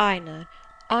hervor einer,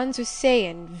 an zu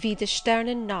sehen wie die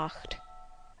Sternennacht."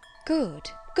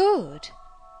 "Good, good,"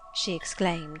 she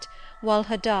exclaimed, while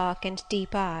her dark and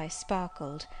deep eyes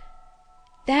sparkled.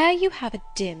 "There you have a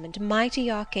dim and mighty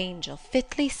archangel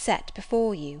fitly set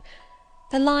before you.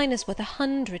 The line is worth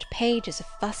 100 pages of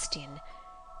fustian.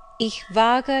 Ich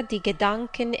wage die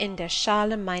Gedanken in der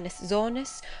Schale meines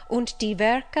Sohnes und die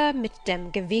Werke mit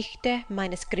dem Gewichte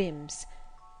meines Grimms.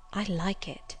 I like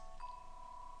it."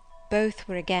 Both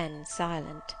were again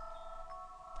silent.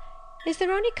 "Is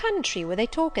there any country where they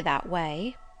talk it that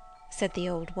way?" said the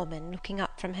old woman, looking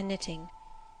up from her knitting.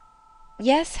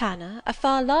 "Yes, Hannah, a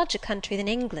far larger country than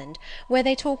England, where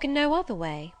they talk in no other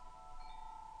way."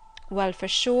 Well, for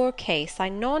sure case, I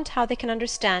knownt how they can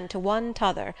understand to one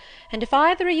t'other, and if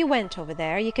either of you went over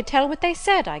there, you could tell what they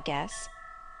said, I guess."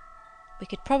 "We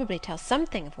could probably tell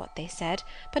something of what they said,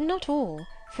 but not all,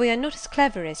 for we are not as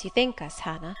clever as you think us,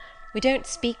 Hannah. We don't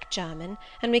speak German,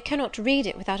 and we cannot read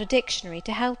it without a dictionary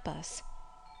to help us."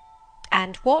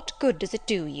 "And what good does it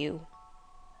do you?"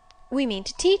 "We mean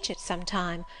to teach it some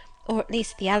time, or at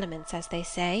least the elements, as they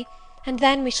say, and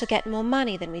then we shall get more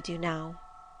money than we do now."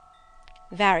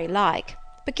 "Very like,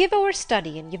 but give o'er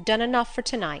studying. You've done enough for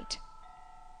to-night."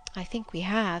 "I think we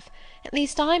have. At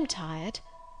least I'm tired.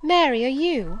 Mary, are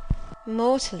you?"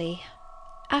 "Mortally.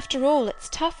 After all, it's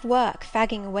tough work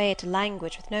fagging away at a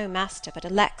language with no master but a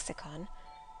lexicon."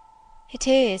 "It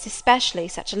is, especially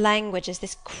such a language as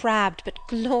this crabbed but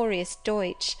glorious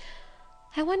Deutsch.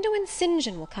 I wonder when St.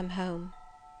 John will come home."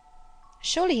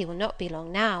 "Surely he will not be long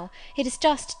now. It is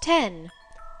just 10.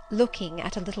 Looking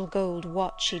at a little gold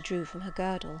watch she drew from her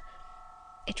girdle.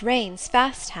 "It rains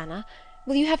fast, Hannah.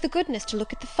 Will you have the goodness to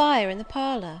look at the fire in the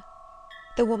parlour?"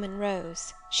 The woman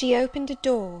rose. She opened a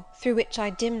door, through which I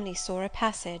dimly saw a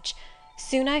passage.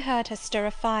 Soon I heard her stir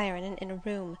a fire in an inner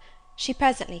room. She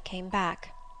presently came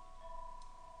back.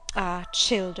 "Ah,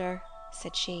 childer,"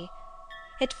 said she,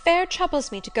 "it fair troubles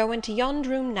me to go into yond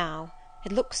room now.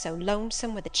 It looks so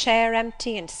lonesome, with the chair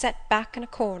empty, and set back in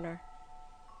a corner."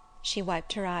 She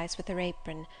wiped her eyes with her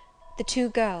apron. The two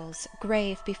girls,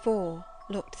 grave before,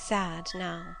 looked sad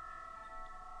now.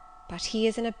 "But he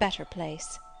is in a better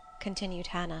place," continued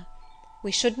Hannah.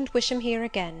 "We shouldn't wish him here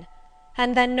again,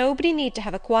 and then nobody need to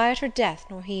have a quieter death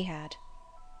nor he had."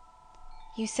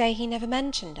 "You say he never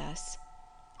mentioned us?"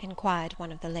 inquired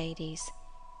one of the ladies.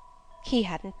 "He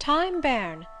hadn't time,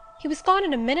 bairn. He was gone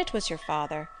in a minute, was your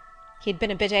father. He had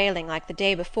been a bit ailing like the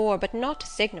day before, but not to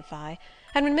signify,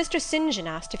 and when Mr. St. John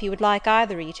asked if he would like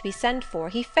either of you to be sent for,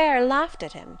 he fair laughed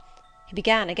at him. He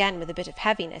began again with a bit of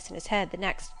heaviness in his head the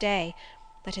next day,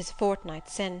 that is a fortnight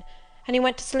sin', and he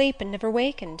went to sleep and never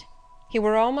wakened. He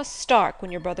were almost stark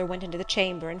when your brother went into the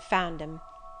chamber and found him.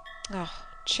 Ah,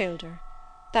 childer,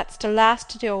 that's to last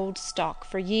to the old stock,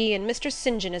 for ye and Mr.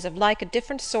 St. John is of like a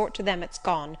different sort to them that's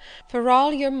gone, for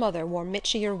all your mother wore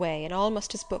much o' your way, and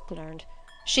almost as book learned.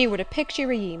 She were the picture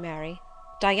o' ye, Mary.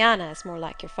 Diana is more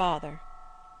like your father."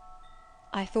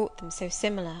 I thought them so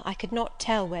similar, I could not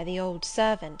tell where the old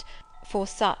servant, for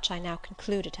such I now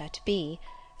concluded her to be,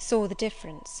 saw the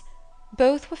difference.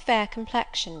 Both were fair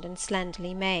complexioned and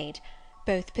slenderly made.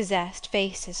 Both possessed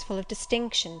faces full of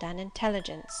distinction and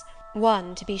intelligence.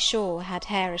 One, to be sure, had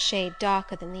hair a shade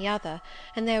darker than the other,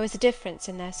 and there was a difference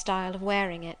in their style of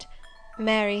wearing it.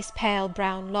 Mary's pale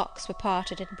brown locks were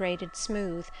parted and braided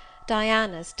smooth.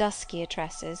 Diana's duskier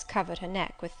tresses covered her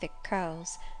neck with thick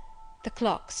curls. The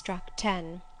clock struck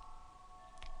 10.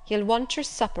 "You'll want your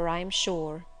supper, I am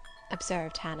sure,"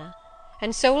 observed Hannah,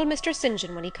 "and so will Mr. St.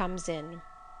 John when he comes in."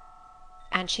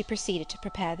 And she proceeded to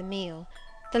prepare the meal.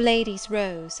 The ladies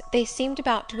rose. They seemed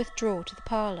about to withdraw to the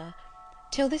parlour.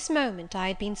 Till this moment I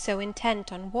had been so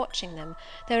intent on watching them,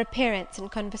 their appearance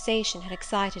and conversation had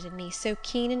excited in me so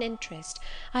keen an interest,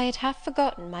 I had half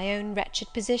forgotten my own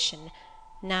wretched position.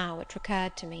 Now it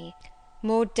recurred to me,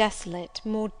 more desolate,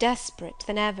 more desperate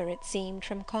than ever, it seemed,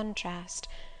 from contrast.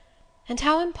 And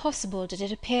how impossible did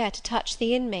it appear to touch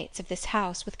the inmates of this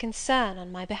house with concern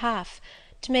on my behalf,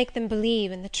 to make them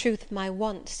believe in the truth of my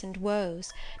wants and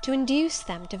woes, to induce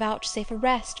them to vouchsafe a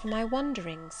rest for my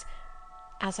wanderings.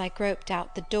 As I groped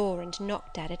out the door and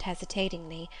knocked at it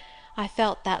hesitatingly, I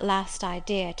felt that last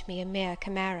idea to be a mere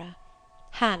chimera.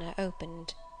 Hannah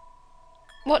opened.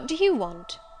 "What do you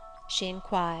want?" she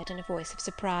inquired, in a voice of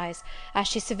surprise, as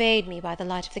she surveyed me by the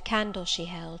light of the candle she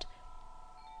held.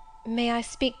 "May I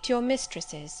speak to your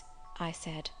mistresses?" I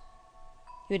said.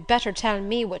 "You had better tell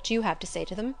me what you have to say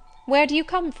to them. Where do you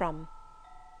come from?"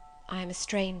 "I am a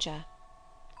stranger."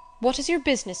 "What is your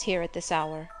business here at this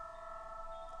hour?"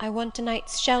 "I want a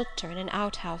night's shelter in an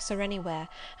outhouse or anywhere,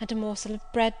 and a morsel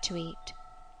of bread to eat."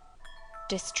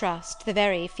 Distrust, the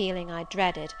very feeling I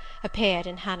dreaded, appeared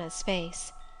in Hannah's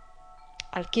face.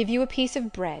 "I'll give you a piece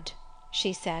of bread,"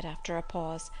 she said, after a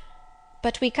pause,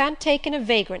 "but we can't take in a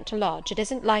vagrant to lodge, it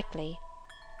isn't likely."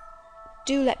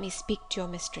 "Do let me speak to your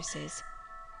mistresses."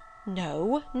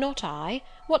 "No, not I.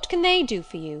 What can they do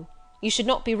for you? You should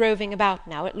not be roving about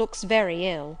now, it looks very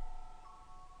ill."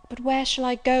 "But where shall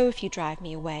I go if you drive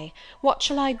me away? What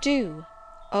shall I do?"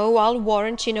 "Oh, I'll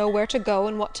warrant you know where to go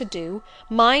and what to do.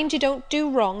 Mind you don't do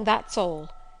wrong, that's all.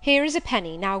 Here is a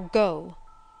penny, now go."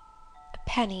 "A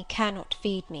penny cannot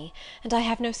feed me, and I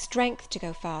have no strength to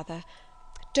go farther.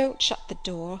 Don't shut the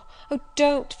door. Oh,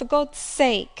 don't, for God's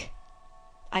sake!"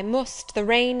 "I must, the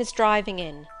rain is driving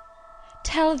in."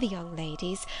 Tell the young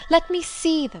ladies, let me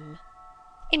see them."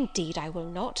 "Indeed I will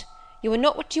not. You are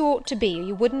not what you ought to be, or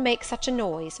you wouldn't make such a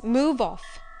noise. Move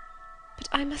off." "But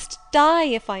I must die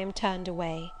if I am turned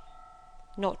away."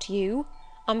 "Not you.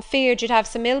 I'm feared you'd have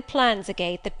some ill plans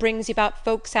agate that brings you about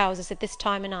folks' houses at this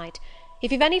time o' night.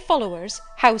 If you've any followers,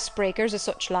 housebreakers, or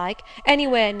such like,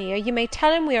 anywhere near, you may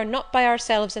tell 'em we are not by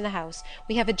ourselves in the house.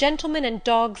 We have a gentleman and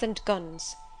dogs and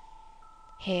guns."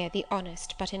 Here the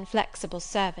honest but inflexible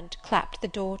servant clapped the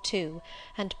door to,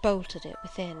 and bolted it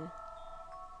within.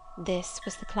 This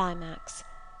was the climax.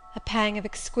 A pang of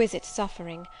exquisite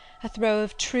suffering, a throe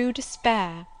of true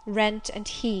despair, rent and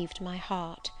heaved my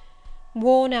heart.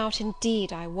 Worn out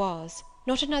indeed I was;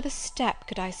 not another step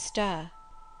could I stir.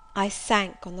 I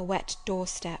sank on the wet door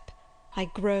step. I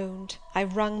groaned, I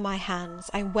wrung my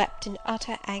hands, I wept in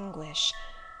utter anguish.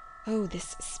 Oh,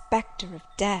 this spectre of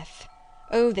death!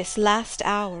 Oh, this last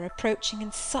hour approaching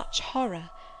in such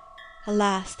horror!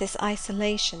 Alas, this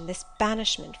isolation, this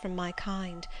banishment from my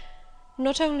kind!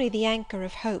 Not only the anchor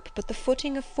of hope, but the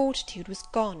footing of fortitude was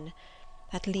gone,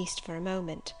 at least for a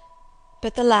moment;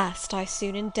 but the last I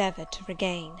soon endeavoured to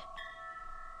regain.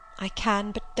 "I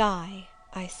can but die,"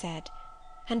 I said,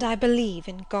 "and I believe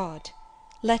in God.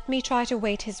 Let me try to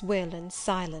wait His will in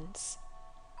silence."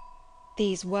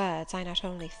 These words I not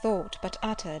only thought, but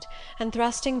uttered, and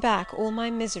thrusting back all my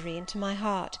misery into my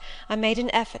heart, I made an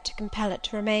effort to compel it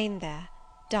to remain there,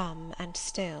 dumb and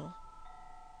still.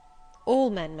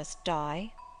 "All men must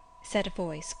die," said a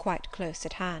voice quite close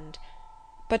at hand,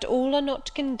 "but all are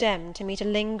not condemned to meet a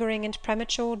lingering and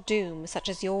premature doom, such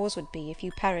as yours would be if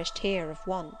you perished here of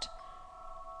want."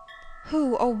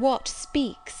 "Who or what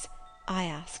speaks?" I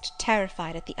asked,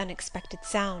 terrified at the unexpected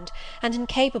sound, and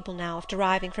incapable now of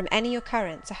deriving from any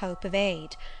occurrence a hope of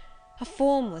aid. A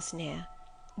form was near;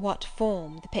 what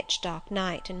form, the pitch dark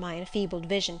night and my enfeebled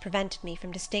vision prevented me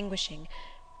from distinguishing.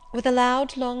 With a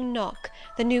loud long knock,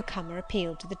 the new comer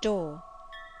appealed to the door.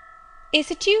 "Is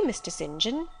it you, Mr. St.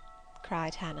 John?"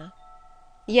 cried Hannah.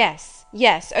 "Yes,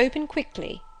 yes, open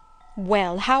quickly."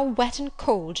 "Well, how wet and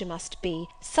cold you must be,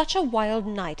 such a wild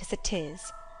night as it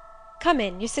is! Come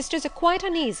in, your sisters are quite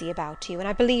uneasy about you, and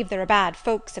I believe there are bad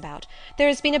folks about. There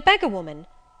has been a beggar woman.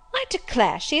 I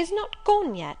declare she is not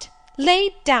gone yet.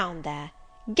 Lay down there.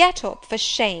 Get up, for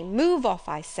shame. Move off,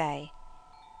 I say."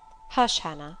 "Hush,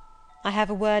 Hannah. I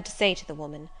have a word to say to the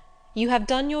woman. You have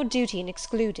done your duty in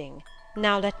excluding,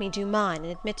 now let me do mine in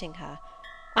admitting her.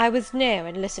 I was near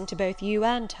and listened to both you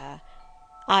and her.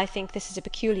 I think this is a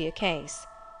peculiar case.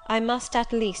 I must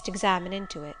at least examine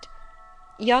into it.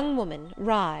 Young woman,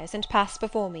 rise, and pass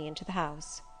before me into the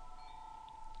house."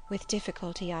 With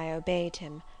difficulty I obeyed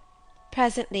him.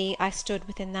 Presently I stood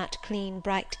within that clean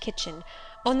bright kitchen,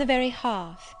 on the very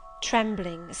hearth,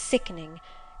 trembling, sickening,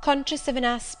 conscious of an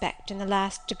aspect in the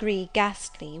last degree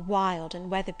ghastly, wild, and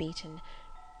weather-beaten.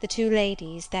 The two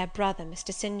ladies, their brother,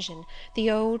 Mr. St. John, the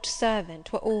old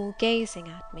servant, were all gazing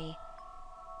at me.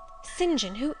 "St.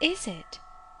 John, who is it?"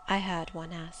 I heard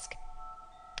one ask.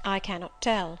 "I cannot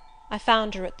tell. I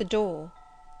found her at the door,"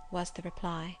 was the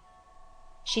reply.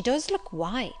 "She does look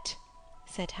white,"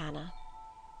 said Hannah.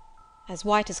 "As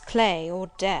white as clay or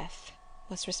death,"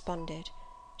 was responded.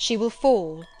 "She will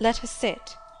fall. Let her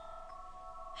sit."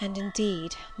 And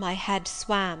indeed my head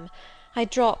swam. I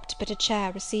dropped, but a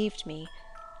chair received me.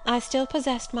 I still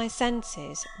possessed my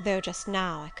senses, though just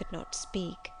now I could not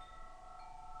speak.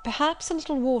 "Perhaps a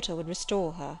little water would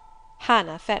restore her.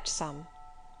 Hannah, fetch some.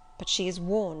 But she is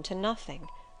worn to nothing.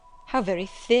 How very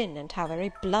thin, and how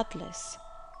very bloodless!"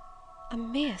 "A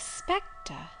mere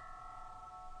spectre."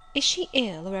 "Is she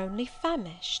ill, or only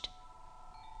famished?"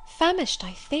 "Famished,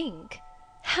 I think.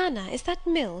 Hannah, is that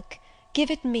milk?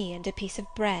 Give it me, and a piece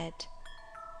of bread."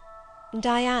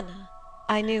 Diana,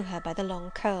 I knew her by the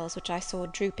long curls which I saw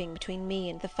drooping between me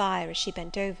and the fire as she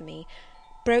bent over me,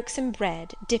 broke some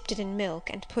bread, dipped it in milk,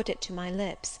 and put it to my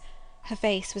lips. Her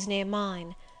face was near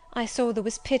mine. I saw there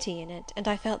was pity in it, and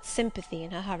I felt sympathy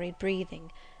in her hurried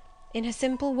breathing. In her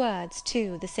simple words,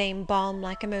 too, the same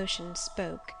balm-like emotion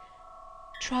spoke.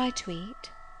 "Try to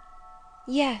eat."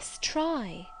 "Yes,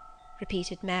 try,"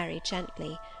 repeated Mary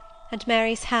gently; and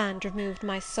Mary's hand removed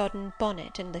my sodden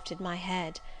bonnet, and lifted my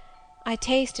head. I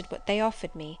tasted what they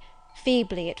offered me,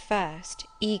 feebly at first,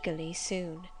 eagerly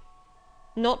soon.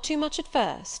 "Not too much at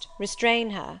first. Restrain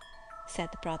her,"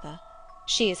 said the brother.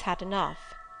 "She has had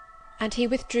enough." And he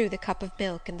withdrew the cup of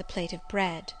milk and the plate of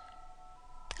bread.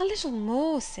 "A little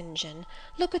more, St. John.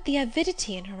 Look at the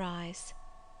avidity in her eyes."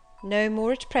 "No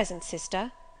more at present,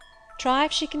 sister. Try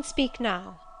if she can speak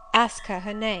now. Ask her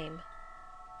her name."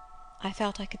 I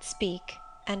felt I could speak,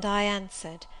 and I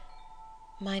answered,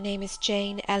 "My name is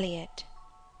Jane Elliot."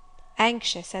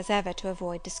 Anxious as ever to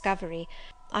avoid discovery,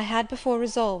 I had before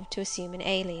resolved to assume an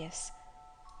alias.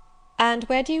 "And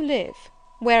where do you live?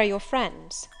 Where are your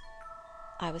friends?"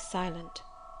 I was silent.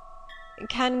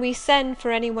 "Can we send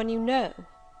for any one you know?"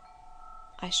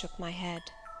 I shook my head.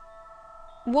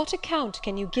 "What account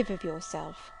can you give of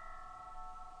yourself?"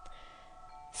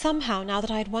 Somehow, now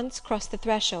that I had once crossed the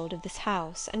threshold of this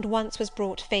house, and once was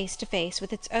brought face to face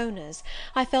with its owners,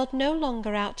 I felt no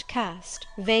longer outcast,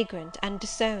 vagrant, and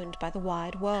disowned by the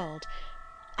wide world.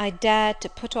 I dared to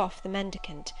put off the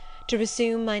mendicant, to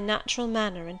resume my natural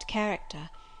manner and character.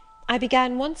 I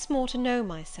began once more to know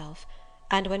myself,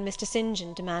 and when Mr. St.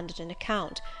 John demanded an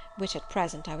account, which at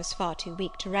present I was far too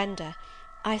weak to render,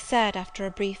 I said, after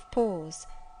a brief pause,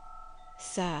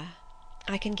 "Sir,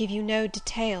 I can give you no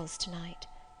details to-night."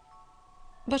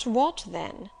 "But what,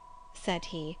 then," said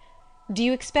he, "do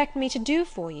you expect me to do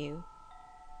for you?"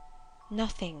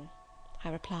 "Nothing," I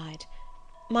replied.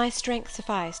 My strength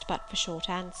sufficed but for short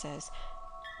answers.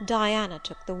 Diana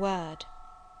took the word.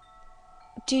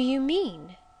 "Do you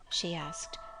mean," she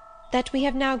asked, "that we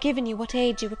have now given you what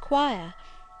aid you require,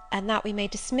 and that we may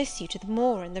dismiss you to the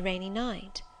moor in the rainy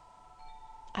night?"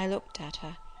 I looked at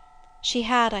her. She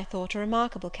had, I thought, a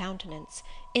remarkable countenance,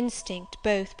 instinct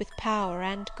both with power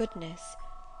and goodness.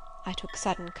 I took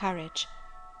sudden courage.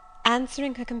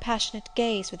 Answering her compassionate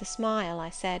gaze with a smile, I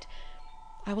said,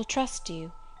 "I will trust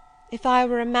you. If I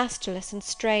were a masterless and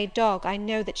stray dog, I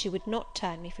know that you would not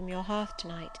turn me from your hearth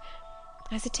to-night.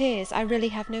 As it is, I really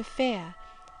have no fear.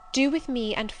 Do with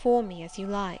me and for me as you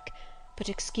like, but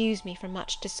excuse me from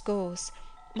much discourse.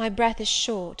 My breath is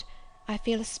short, I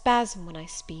feel a spasm when I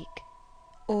speak."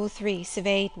 All three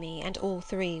surveyed me, and all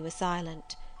three were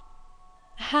silent.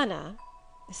 "Hannah,"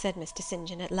 said Mr. St.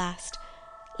 John, at last,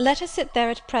 "let her sit there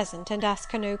at present, and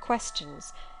ask her no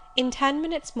questions. In 10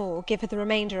 minutes more, give her the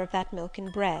remainder of that milk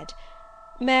and bread.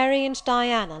 Mary and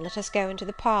Diana, let us go into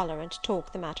the parlour, and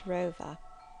talk the matter over."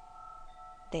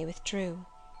 They withdrew.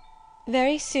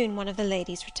 Very soon one of the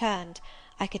ladies returned,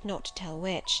 I could not tell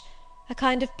which. A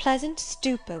kind of pleasant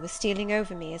stupor was stealing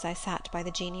over me as I sat by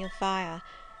the genial fire.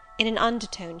 In an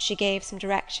undertone she gave some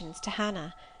directions to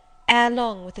Hannah. Ere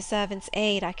long, with the servant's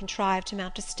aid, I contrived to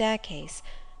mount a staircase.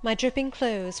 My dripping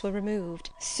clothes were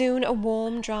removed. Soon a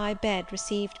warm, dry bed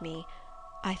received me.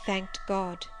 I thanked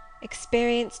God,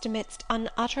 experienced amidst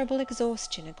unutterable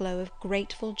exhaustion a glow of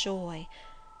grateful joy,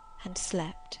 and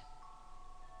slept.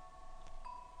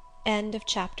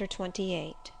 Chapter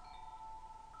 28.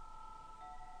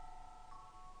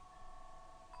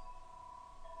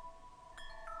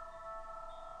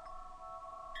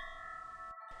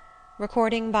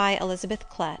 Recording by Elizabeth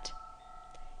Klett.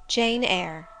 Jane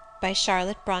Eyre, by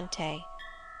Charlotte Bronte.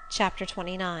 Chapter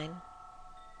 29.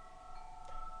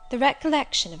 The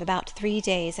recollection of about 3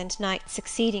 days and nights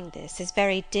succeeding this is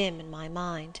very dim in my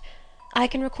mind. I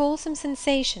can recall some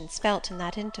sensations felt in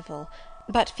that interval,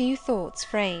 but few thoughts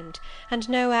framed, and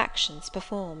no actions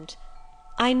performed.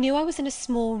 I knew I was in a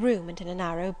small room and in a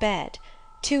narrow bed.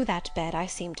 To that bed I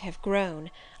seemed to have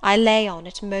grown. I lay on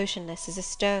it motionless as a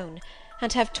stone, and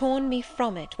to have torn me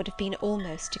from it would have been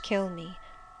almost to kill me.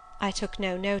 I took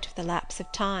no note of the lapse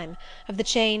of time, of the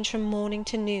change from morning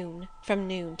to noon, from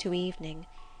noon to evening.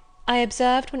 I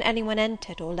observed when any one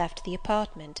entered or left the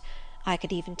apartment. I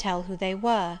could even tell who they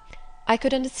were. I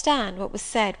could understand what was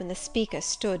said when the speaker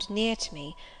stood near to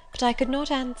me, but I could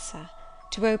not answer.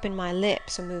 To open my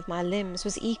lips or move my limbs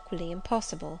was equally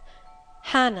impossible.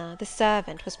 Hannah, the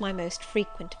servant, was my most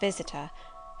frequent visitor.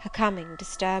 Her coming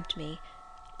disturbed me.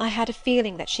 I had a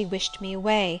feeling that she wished me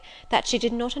away, that she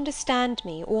did not understand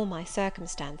me or my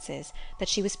circumstances, that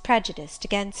she was prejudiced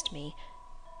against me.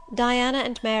 Diana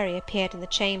and Mary appeared in the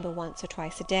chamber once or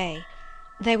twice a day.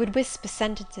 They would whisper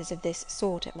sentences of this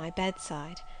sort at my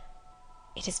bedside.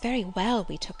 "It is very well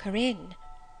we took her in."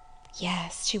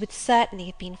 "Yes, she would certainly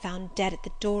have been found dead at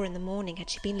the door in the morning had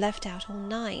she been left out all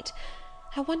night.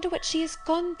 I wonder what she has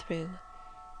gone through.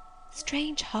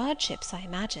 Strange hardships, I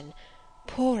imagine.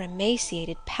 Poor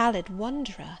emaciated pallid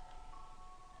wanderer.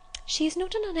 She is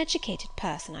not an uneducated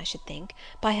person, I should think,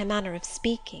 by her manner of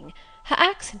speaking. Her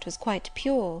accent was quite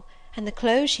pure, and the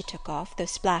clothes she took off, though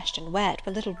splashed and wet,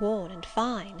 were little worn and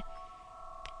fine.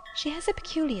 She has a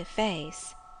peculiar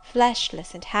face,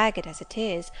 fleshless and haggard as it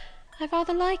is. I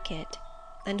rather like it,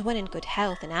 and when in good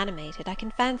health and animated, I can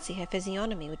fancy her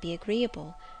physiognomy would be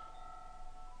agreeable."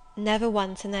 Never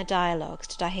once in their dialogues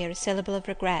did I hear a syllable of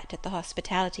regret at the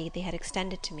hospitality they had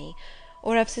extended to me,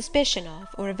 or of suspicion of,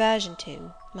 or aversion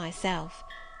to, myself.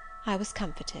 I was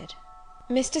comforted.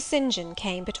 Mr. St. John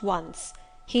came but once.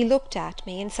 He looked at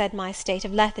me, and said my state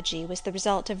of lethargy was the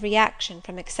result of reaction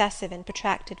from excessive and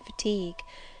protracted fatigue.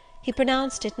 He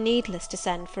pronounced it needless to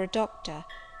send for a doctor.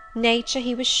 Nature,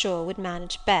 he was sure, would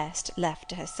manage best, left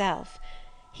to herself.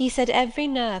 He said every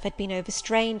nerve had been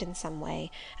overstrained in some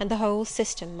way, and the whole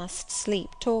system must sleep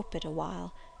torpid a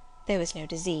while. There was no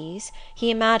disease; he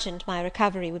imagined my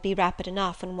recovery would be rapid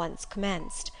enough when once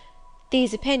commenced.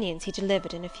 These opinions he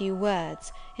delivered in a few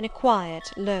words, in a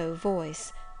quiet, low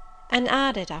voice, and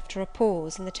added, after a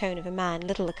pause, in the tone of a man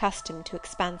little accustomed to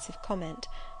expansive comment,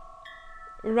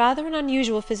 "Rather an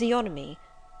unusual physiognomy;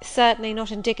 certainly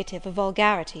not indicative of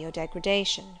vulgarity or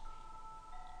degradation."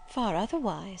 "Far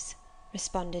otherwise,"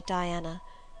 responded Diana.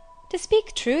 "To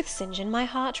speak truth, St. John, my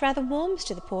heart rather warms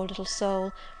to the poor little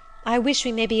soul. I wish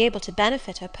we may be able to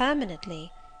benefit her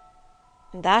permanently."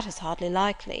 "That is hardly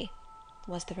likely,"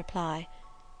 was the reply.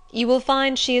 "You will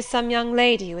find she is some young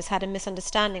lady who has had a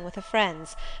misunderstanding with her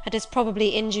friends, and has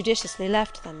probably injudiciously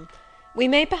left them. We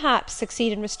may, perhaps,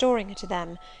 succeed in restoring her to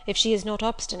them, if she is not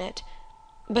obstinate;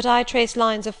 but I trace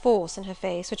lines of force in her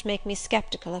face which make me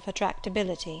sceptical of her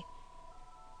tractability."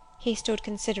 He stood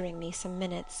considering me some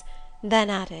minutes, then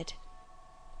added,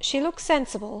 "She looks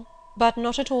sensible, but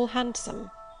not at all handsome."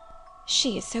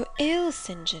 "She is so ill,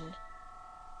 St. John."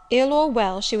 "Ill or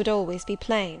well, she would always be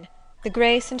plain. The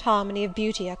grace and harmony of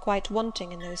beauty are quite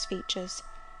wanting in those features."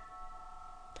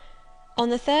 On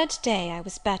the third day I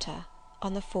was better;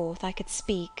 on the fourth I could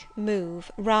speak,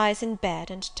 move, rise in bed,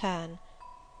 and turn.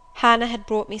 Hannah had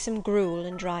brought me some gruel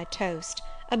and dry toast,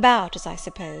 about, as I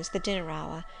suppose, the dinner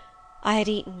hour. I had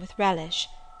eaten with relish.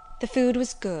 The food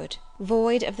was good,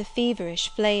 void of the feverish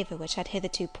flavour which had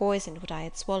hitherto poisoned what I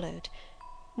had swallowed.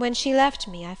 When she left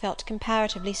me, I felt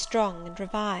comparatively strong and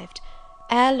revived.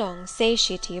 Ere long,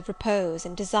 satiety of repose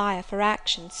and desire for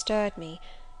action stirred me.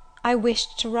 I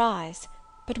wished to rise,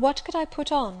 but what could I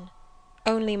put on?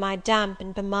 Only my damp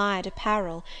and bemired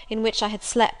apparel, in which I had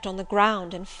slept on the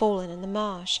ground and fallen in the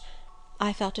marsh.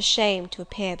 I felt ashamed to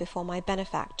appear before my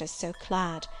benefactors so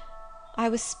clad. I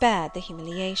was spared the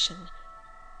humiliation.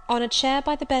 On a chair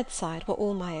by the bedside were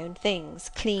all my own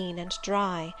things, clean and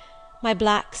dry. My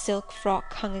black silk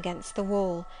frock hung against the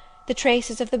wall; the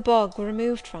traces of the bog were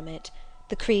removed from it;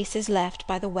 the creases left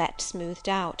by the wet smoothed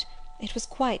out; it was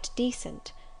quite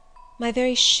decent. My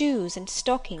very shoes and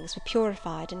stockings were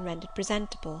purified and rendered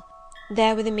presentable.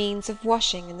 There were the means of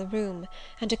washing in the room,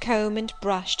 and a comb and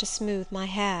brush to smooth my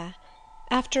hair.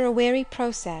 After a weary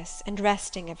process, and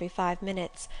resting every 5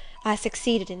 minutes, I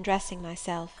succeeded in dressing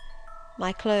myself.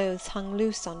 My clothes hung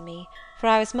loose on me, for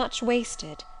I was much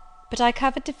wasted; but I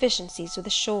covered deficiencies with a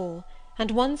shawl,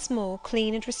 and once more,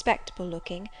 clean and respectable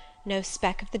looking, no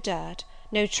speck of the dirt,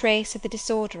 no trace of the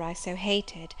disorder I so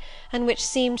hated, and which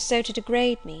seemed so to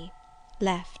degrade me,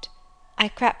 left, I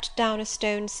crept down a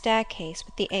stone staircase,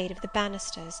 with the aid of the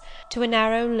banisters, to a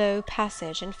narrow low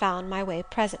passage, and found my way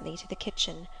presently to the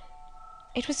kitchen.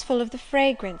 It was full of the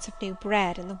fragrance of new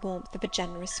bread and the warmth of a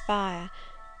generous fire.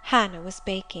 Hannah was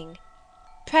baking.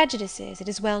 Prejudices, it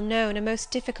is well known, are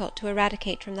most difficult to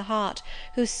eradicate from the heart,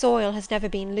 whose soil has never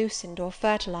been loosened or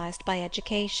fertilized by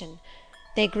education.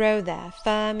 They grow there,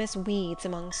 firm as weeds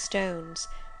among stones.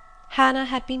 Hannah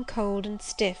had been cold and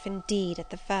stiff indeed at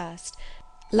the first.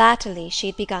 Latterly she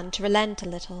had begun to relent a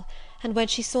little, and when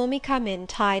she saw me come in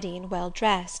tidy and well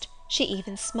dressed, she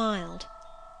even smiled.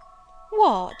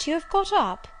 "What, you have got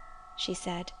up?" she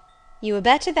said. "You are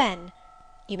better then.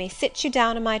 You may sit you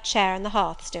down on my chair on the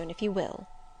hearthstone, if you will."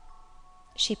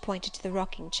 She pointed to the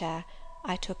rocking chair.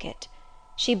 I took it.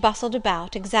 She bustled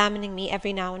about, examining me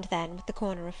every now and then with the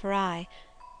corner of her eye.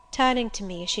 Turning to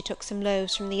me, as she took some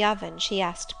loaves from the oven, she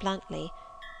asked bluntly,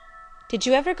 "Did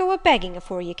you ever go a begging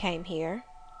afore you came here?"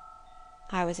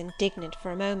 I was indignant for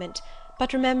a moment,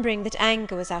 but remembering that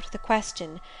anger was out of the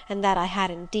question, and that I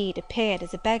had indeed appeared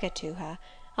as a beggar to her,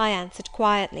 I answered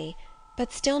quietly,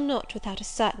 but still not without a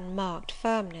certain marked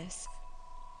firmness,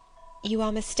 "You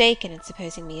are mistaken in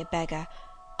supposing me a beggar.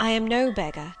 I am no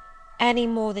beggar, any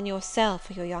more than yourself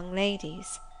or your young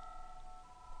ladies."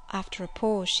 After a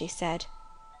pause, she said,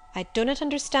 "I do not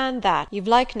understand that. You've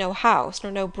like no house,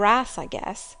 nor no brass, I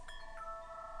guess."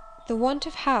 "The want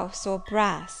of house or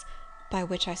brass, by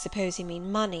which I suppose you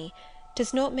mean money,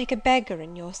 does not make a beggar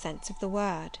in your sense of the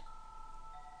word."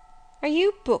 "Are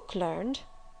you book learned?"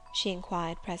 she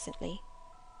inquired presently.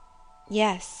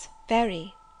 "Yes,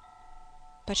 very."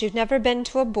 "But you've never been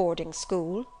to a boarding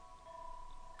school?"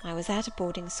 "I was at a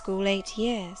boarding school 8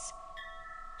 years."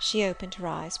 She opened her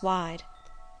eyes wide.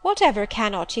 "Whatever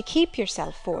cannot you keep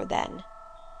yourself for, then?"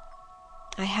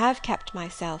 "I have kept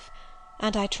myself,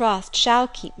 and I trust shall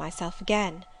keep myself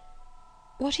again.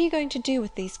 What are you going to do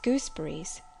with these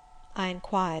gooseberries?" I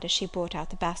inquired, as she brought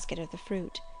out the basket of the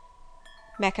fruit.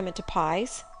 "Mek 'em into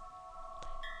pies."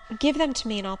 Give them to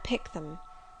me, and I'll pick them.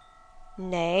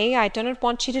 Nay, I do not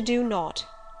want you to do naught.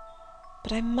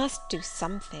 But I must do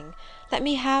something. Let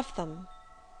me have them.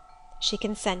 She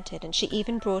consented, and she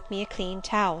even brought me a clean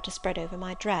towel to spread over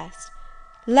my dress,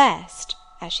 lest,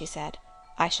 as she said,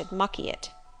 I should mucky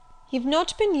it. You've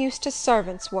not been used to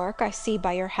servants' work, I see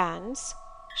by your hands,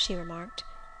 she remarked.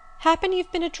 Happen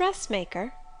you've been a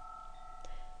dressmaker?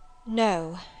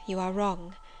 No, you are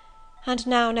wrong. And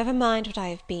now never mind what I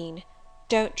have been.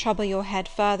 Don't trouble your head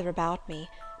further about me,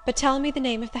 but tell me the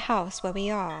name of the house where we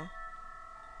are.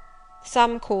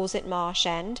 Some calls it Marsh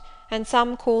End, and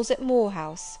some calls it Moor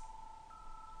House.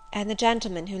 And the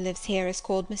gentleman who lives here is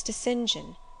called Mr. St.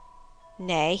 John?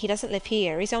 Nay, he doesn't live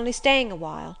here, he's only staying a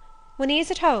while. When he is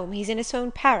at home, he's in his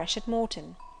own parish at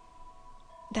Morton.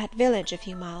 That village a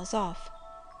few miles off?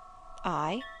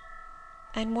 Ay.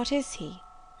 And what is he?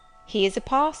 He is a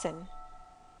parson.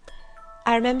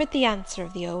 I remembered the answer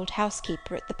of the old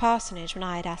housekeeper at the parsonage when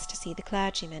I had asked to see the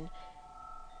clergyman.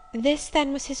 This,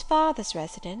 then, was his father's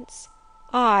residence?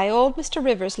 Ay, old Mr.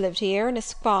 Rivers lived here, and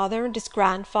his father and his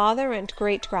grandfather and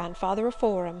great-grandfather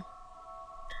afore him.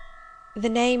 The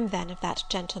name, then, of that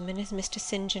gentleman is Mr.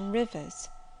 St. John Rivers?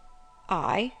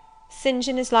 Ay, St.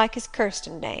 John is like his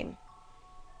Kirsten name.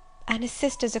 And his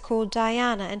sisters are called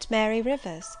Diana and Mary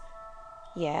Rivers?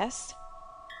 Yes.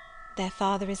 Their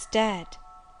father is dead?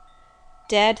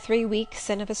 Dead 3 weeks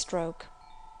sin of a stroke.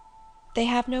 They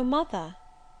have no mother?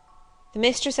 The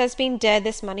mistress has been dead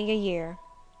this many a year.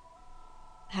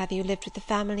 Have you lived with the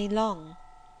family long?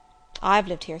 I've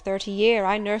lived here 30 year.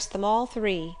 I nursed them all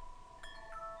 3.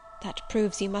 That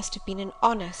proves you must have been an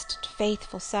honest and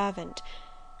faithful servant.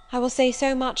 I will say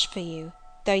so much for you,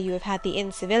 though you have had the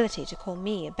incivility to call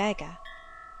me a beggar.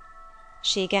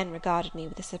 She again regarded me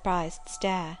with a surprised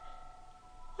stare.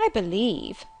 I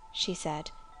believe, she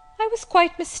said, I was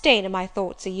quite mista'en in my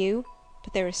thoughts o' you,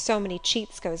 but there is so many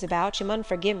cheats goes about, you mun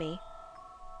forgive me.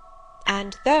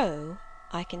 And though,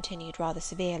 I continued rather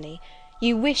severely,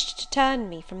 you wished to turn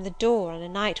me from the door on a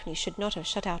night when you should not have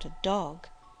shut out a dog.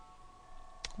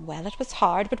 Well, it was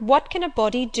hard, but what can a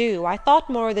body do? I thought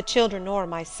more of the children nor of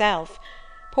myself.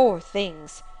 Poor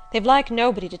things, they've like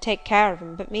nobody to take care of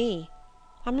 'em but me.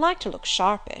 I'm like to look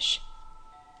sharpish.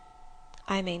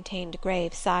 I maintained a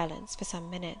grave silence for some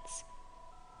minutes.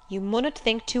 You munnot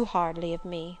think too hardly of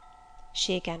me,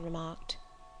 she again remarked.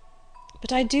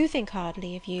 But I do think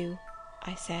hardly of you,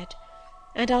 I said,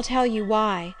 and I'll tell you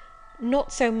why.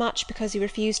 Not so much because you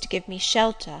refused to give me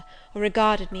shelter, or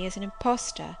regarded me as an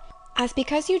impostor, as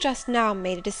because you just now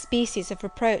made it a species of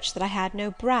reproach that I had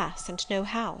no brass and no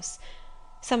house.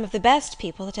 Some of the best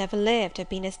people that ever lived have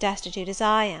been as destitute as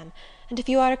I am, and if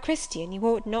you are a Christian, you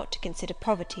ought not to consider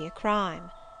poverty a crime.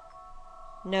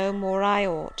 No more I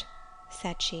ought,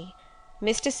 said she.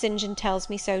 Mr. St. John tells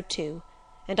me so too,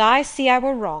 and I see I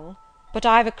were wrong, but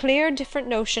I've a clear different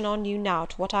notion on you now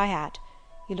to what I had.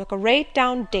 You look a rate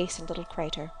down dacent little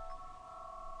cratur.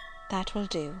 That will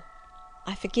do.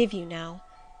 I forgive you now.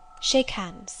 Shake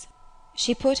hands.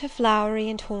 She put her flowery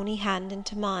and horny hand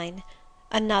into mine.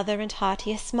 Another and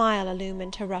heartier smile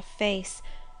illumined her rough face,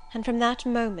 and from that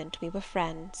moment we were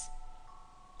friends.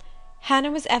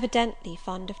 Hannah was evidently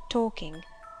fond of talking.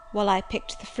 While I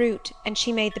picked the fruit, and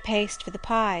she made the paste for the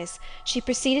pies, she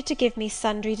proceeded to give me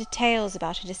sundry details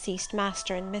about her deceased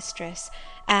master and mistress,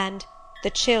 and the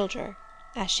childer,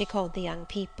 as she called the young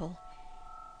people.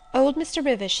 Old Mr.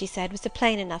 Rivers, she said, was a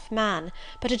plain enough man,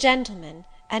 but a gentleman,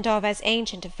 and of as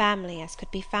ancient a family as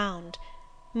could be found.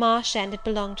 Marsh End had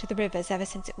belonged to the Rivers ever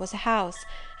since it was a house,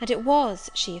 and it was,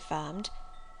 she affirmed,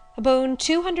 abone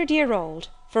 200 year old,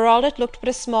 for all it looked but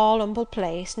a small humble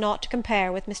place, not to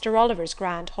compare with Mr. Oliver's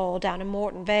grand hall down in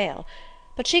Morton Vale.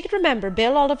 But she could remember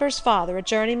Bill Oliver's father a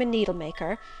journeyman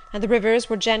needle-maker, and the Rivers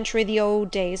were gentry the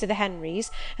old days of the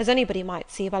Henrys, as anybody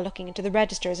might see by looking into the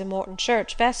registers of Morton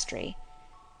Church vestry.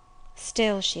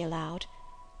 Still, she allowed,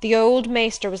 the old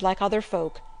maester was like other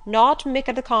folk, not mick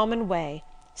o' the common way,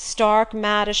 stark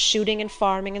mad as shooting and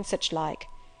farming and such like.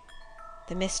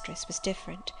 The mistress was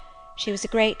different. She was a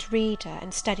great reader,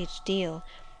 and studied a deal,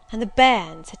 and the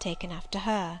bairns had taken after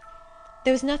her.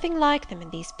 There was nothing like them in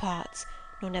these parts,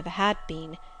 nor never had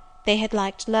been. They had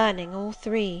liked learning, all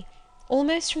 3,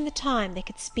 almost from the time they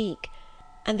could speak,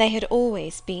 and they had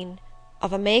always been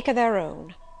of a make o' their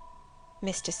own.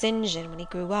 Mr. St. John, when he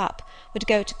grew up, would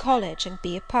go to college and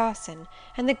be a parson,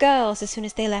 and the girls, as soon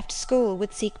as they left school,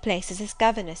 would seek places as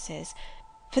governesses,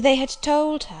 for they had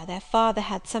told her their father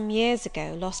had some years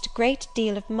ago lost a great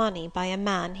deal of money by a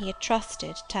man he had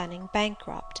trusted turning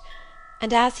bankrupt,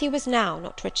 and as he was now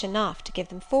not rich enough to give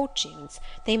them fortunes,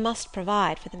 they must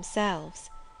provide for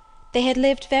themselves. They had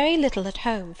lived very little at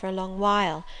home for a long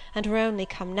while, and were only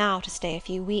come now to stay a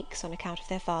few weeks on account of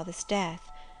their father's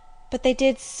death. But they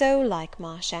did so like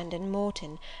Marsh End and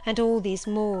Morton, and all these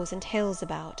moors and hills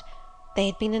about. They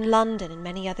had been in London and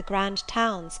many other grand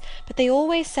towns, but they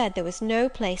always said there was no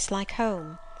place like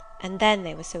home; and then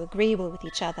they were so agreeable with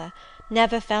each other,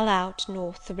 never fell out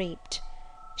nor threaped.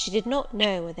 She did not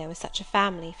know where there was such a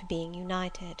family for being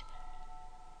united.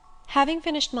 Having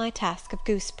finished my task of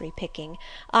gooseberry picking,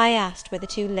 I asked where the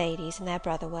two ladies and their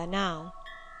brother were now.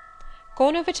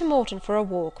 Gone over to Morton for a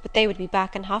walk, but they would be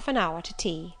back in half an hour to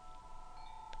tea.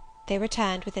 They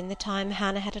returned within the time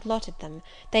Hannah had allotted them.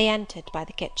 They entered by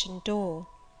the kitchen door.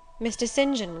 Mr.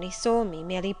 St. John, when he saw me,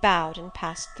 merely bowed and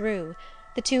passed through.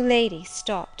 The two ladies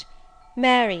stopped.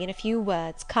 Mary, in a few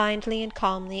words, kindly and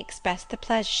calmly expressed the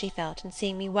pleasure she felt in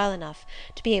seeing me well enough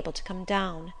to be able to come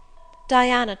down.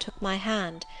 Diana took my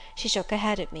hand. She shook her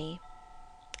head at me.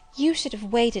 "You should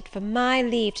have waited for my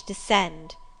leave to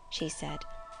descend," she said.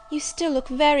 "You still look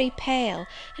very pale,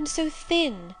 and so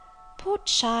thin. Poor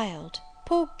child!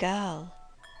 Poor girl!"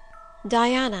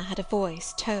 Diana had a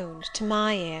voice toned, to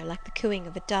my ear, like the cooing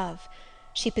of a dove.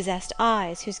 She possessed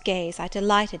eyes whose gaze I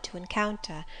delighted to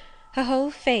encounter. Her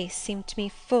whole face seemed to me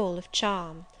full of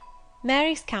charm.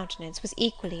 Mary's countenance was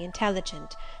equally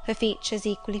intelligent, her features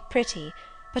equally pretty,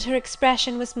 but her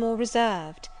expression was more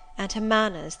reserved, and her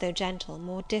manners, though gentle,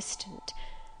 more distant.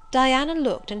 Diana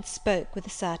looked and spoke with a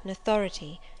certain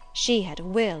authority. She had a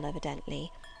will,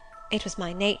 evidently. It was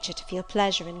my nature to feel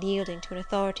pleasure in yielding to an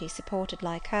authority supported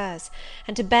like hers,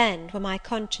 and to bend, where my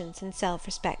conscience and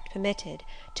self-respect permitted,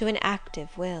 to an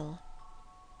active will.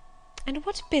 "And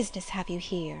what business have you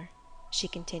here?" she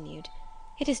continued.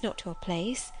 "It is not your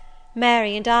place.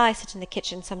 Mary and I sit in the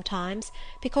kitchen sometimes,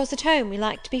 because at home we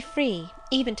like to be free,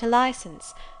 even to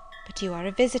license; but you are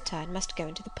a visitor, and must go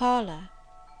into the parlour."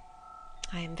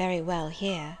 "I am very well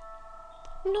here."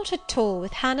 "Not at all,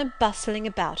 with Hannah bustling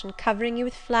about and covering you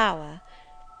with flour."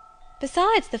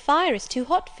 "Besides, the fire is too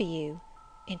hot for you,"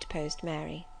 interposed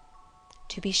Mary.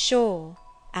 "To be sure,"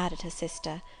 added her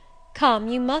sister. "Come,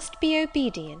 you must be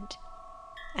obedient."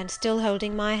 And still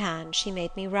holding my hand, she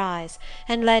made me rise,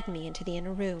 and led me into the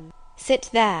inner room. "Sit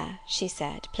there," she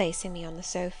said, placing me on the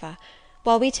sofa,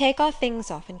 "while we take our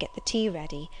things off and get the tea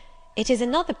ready. It is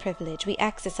another privilege we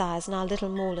exercise in our little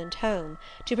moorland home,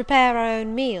 to prepare our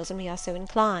own meals when we are so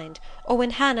inclined, or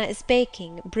when Hannah is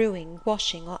baking, brewing,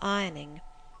 washing, or ironing."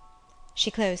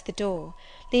 She closed the door,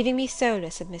 leaving me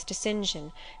solus of Mr. St.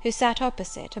 John, who sat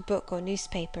opposite, a book or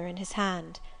newspaper in his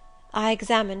hand. I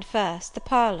examined first the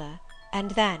parlour,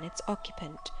 and then its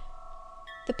occupant.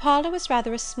 The parlour was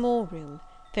rather a small room,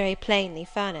 very plainly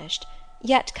furnished,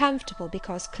 yet comfortable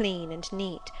because clean and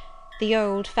neat. The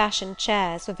old-fashioned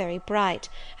chairs were very bright,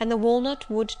 and the walnut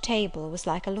wood table was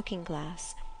like a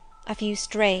looking-glass. A few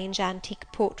strange antique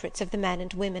portraits of the men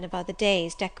and women of other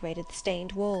days decorated the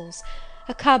stained walls.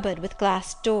 A cupboard with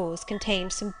glass doors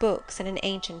contained some books and an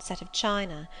ancient set of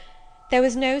china. There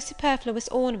was no superfluous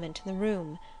ornament in the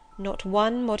room, not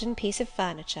one modern piece of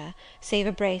furniture, save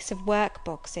a brace of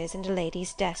work-boxes and a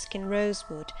lady's desk in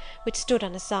rosewood, which stood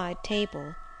on a side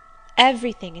table.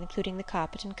 Everything, including the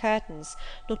carpet and curtains,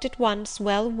 looked at once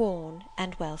well worn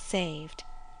and well saved.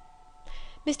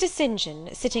 Mr. St. John,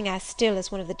 sitting as still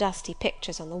as one of the dusty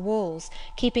pictures on the walls,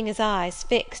 keeping his eyes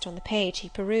fixed on the page he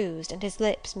perused, and his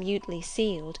lips mutely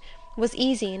sealed, was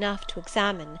easy enough to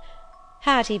examine.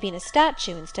 Had he been a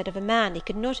statue instead of a man, he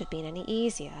could not have been any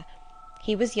easier.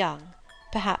 He was young,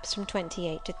 perhaps from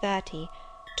 28 to 30,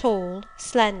 tall,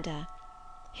 slender.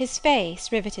 His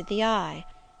face riveted the eye.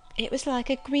 It was like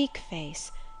a Greek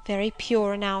face, very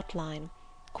pure in outline,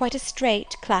 quite a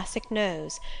straight classic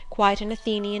nose, quite an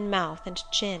Athenian mouth and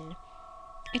chin.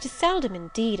 It is seldom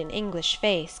indeed an English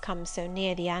face comes so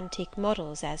near the antique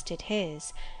models as did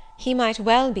his. He might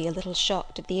well be a little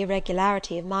shocked at the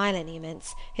irregularity of my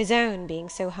lineaments, his own being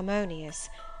so harmonious.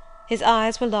 His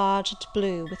eyes were large and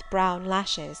blue, with brown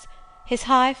lashes. His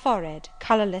high forehead,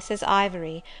 colourless as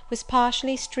ivory, was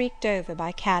partially streaked over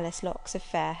by careless locks of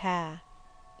fair hair.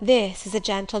 This is a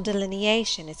gentle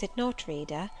delineation, is it not,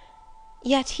 reader?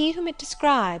 Yet he whom it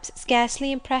describes scarcely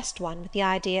impressed one with the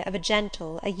idea of a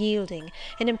gentle, a yielding,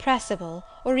 an impressible,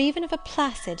 or even of a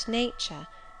placid nature.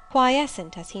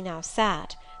 Quiescent as he now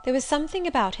sat, there was something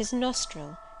about his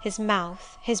nostril, his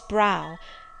mouth, his brow,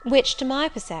 which, to my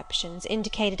perceptions,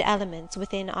 indicated elements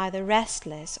within either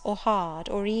restless, or hard,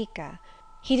 or eager.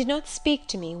 He did not speak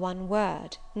to me one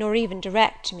word, nor even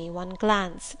direct to me one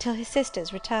glance, till his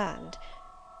sisters returned.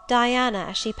 Diana,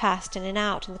 as she passed in and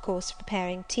out in the course of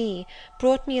preparing tea,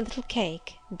 brought me a little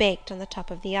cake, baked on the top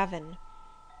of the oven.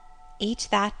 "Eat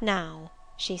that now,"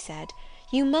 she said.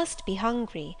 You must be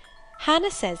hungry.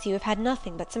 Hannah says you have had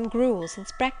nothing but some gruel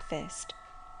since breakfast."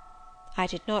 I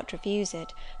did not refuse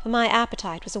it, for my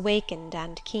appetite was awakened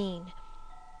and keen.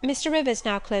 Mr. Rivers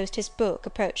now closed his book,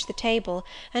 approached the table,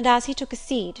 and, as he took a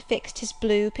seat, fixed his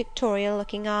blue,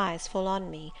 pictorial-looking eyes full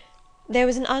on me. There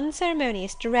was an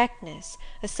unceremonious directness,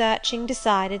 a searching,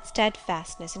 decided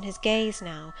steadfastness in his gaze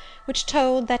now, which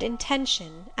told that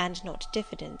intention, and not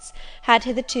diffidence, had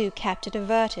hitherto kept it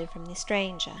averted from the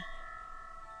stranger.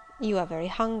 "You are very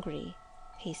hungry,"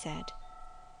 he said.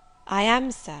 "I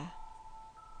am, Sir."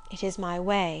 It is my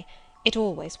way, it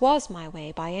always was my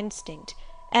way by instinct,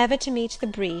 ever to meet the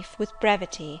brief with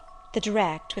brevity, the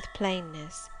direct with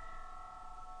plainness.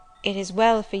 "It is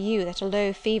well for you that a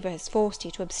low fever has forced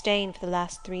you to abstain for the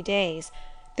last 3 days.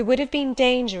 There would have been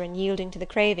danger in yielding to the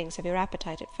cravings of your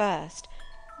appetite at first.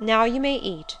 Now you may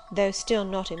eat, though still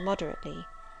not immoderately."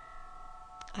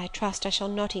 "I trust I shall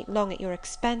not eat long at your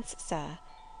expense, Sir,"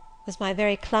 was my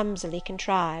very clumsily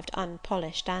contrived,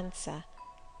 unpolished answer.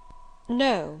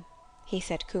 "No," he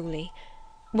said coolly,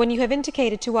 "when you have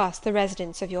indicated to us the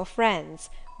residence of your friends,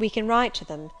 we can write to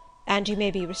them, and you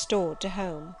may be restored to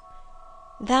home."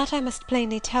 "That, I must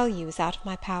plainly tell you, is out of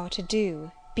my power to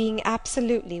do, being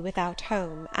absolutely without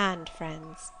home and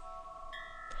friends."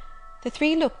 The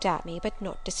three looked at me, but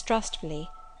not distrustfully.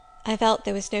 I felt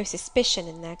there was no suspicion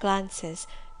in their glances,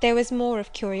 there was more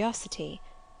of curiosity.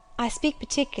 I speak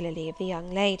particularly of the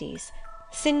young ladies.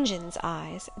 St. John's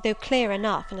eyes, though clear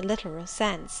enough in a literal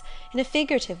sense, in a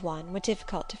figurative one were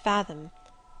difficult to fathom.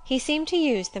 He seemed to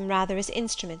use them rather as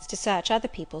instruments to search other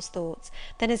people's thoughts,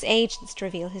 than as agents to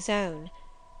reveal his own;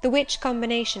 the which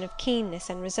combination of keenness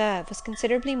and reserve was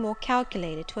considerably more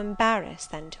calculated to embarrass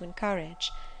than to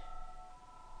encourage.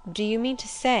 "Do you mean to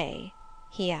say,"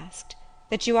 he asked,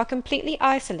 "that you are completely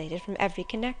isolated from every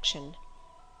connection?"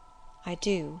 "I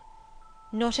do.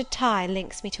 Not a tie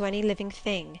links me to any living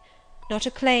thing, not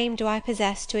a claim do I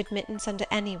possess to admittance under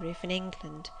any roof in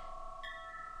England."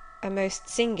 "A most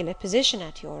singular position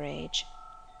at your age."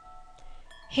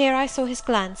 Here I saw his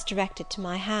glance directed to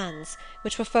my hands,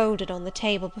 which were folded on the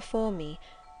table before me.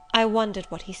 I wondered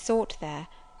what he sought there.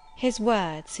 His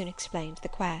words soon explained the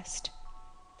quest.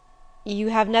 "You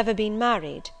have never been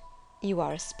married? You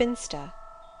are a spinster?"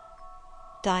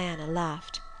 Diana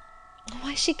laughed.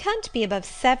 "Why, she can't be above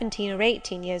 17 or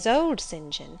 18 years old, St.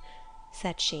 John,"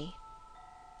 said she.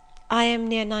 "I am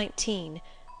near 19,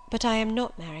 but I am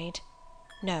not married,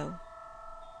 no."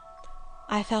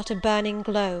 I felt a burning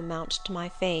glow mount to my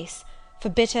face, for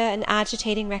bitter and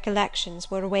agitating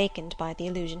recollections were awakened by the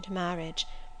allusion to marriage.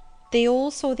 They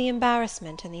all saw the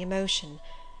embarrassment and the emotion.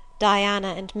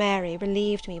 Diana and Mary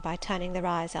relieved me by turning their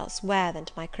eyes elsewhere than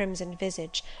to my crimsoned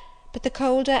visage, but the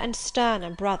colder and sterner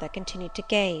brother continued to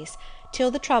gaze,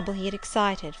 till the trouble he had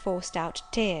excited forced out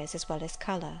tears as well as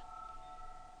colour.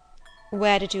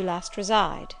 "Where did you last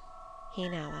reside?" he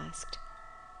now asked.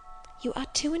 "You are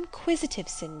too inquisitive,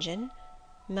 St. John,"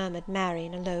 murmured Mary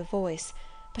in a low voice;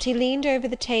 but he leaned over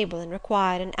the table, and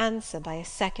required an answer by a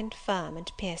second firm and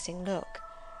piercing look.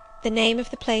 "The name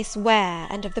of the place where,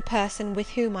 and of the person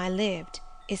with whom I lived,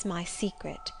 is my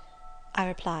secret," I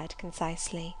replied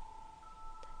concisely.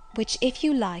 "Which, if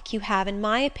you like, you have, in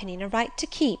my opinion, a right to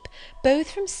keep,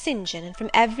 both from St. John and from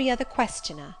every other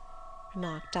questioner,"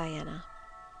 remarked Diana.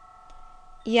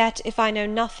 "Yet, if I know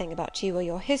nothing about you or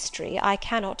your history, I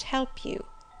cannot help you,"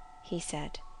 he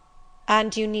said.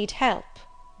 "And you need help,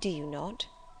 do you not?"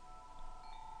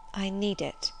 "I need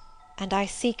it, and I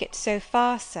seek it so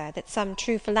far, Sir, that some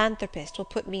true philanthropist will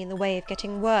put me in the way of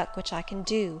getting work which I can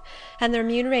do, and the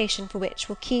remuneration for which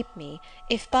will keep me,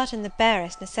 if but in the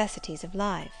barest necessities of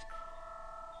life."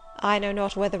 "I know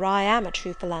not whether I am a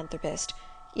true philanthropist,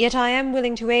 yet I am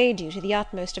willing to aid you to the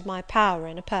utmost of my power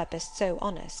in a purpose so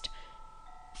honest.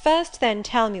 First, then,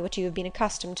 tell me what you have been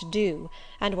accustomed to do,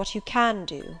 and what you can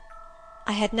do."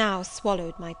 I had now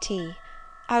swallowed my tea.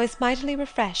 I was mightily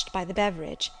refreshed by the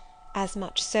beverage, as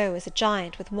much so as a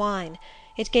giant with wine.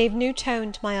 It gave new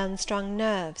tone to my unstrung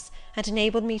nerves, and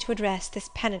enabled me to address this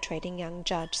penetrating young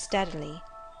judge steadily.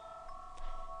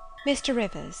 "Mr.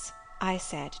 Rivers," I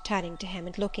said, turning to him,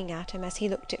 and looking at him as he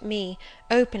looked at me,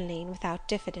 openly and without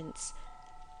diffidence,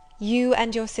 "you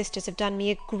and your sisters have done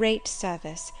me a great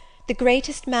service, the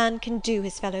greatest man can do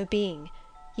his fellow being.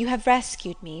 You have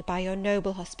rescued me, by your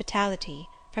noble hospitality,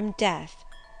 from death.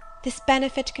 This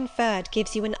benefit conferred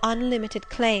gives you an unlimited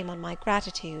claim on my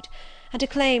gratitude, and a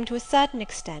claim, to a certain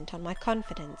extent, on my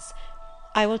confidence.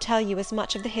 I will tell you as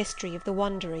much of the history of the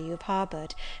wanderer you have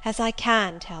harboured, as I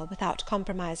can tell without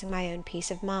compromising my own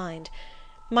peace of mind,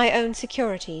 my own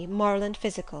security, moral and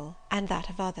physical, and that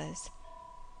of others.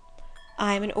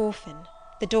 I am an orphan,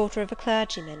 the daughter of a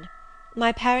clergyman.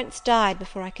 My parents died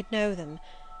before I could know them.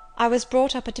 I was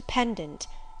brought up a dependent,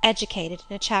 educated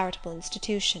in a charitable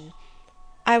institution.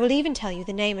 I will even tell you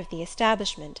the name of the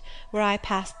establishment, where I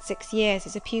passed 6 years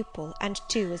as a pupil, and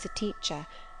 2 as a teacher.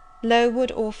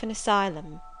 Lowood Orphan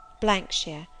Asylum,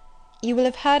 shire. You will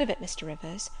have heard of it, Mr.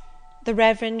 Rivers. The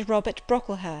Reverend Robert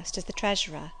Brocklehurst is the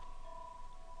treasurer.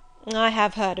 I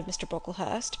have heard of Mr.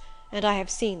 Brocklehurst, and I have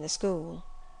seen the school.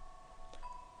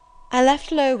 I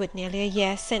left Lowood nearly a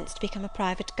year since to become a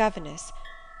private governess.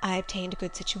 I obtained a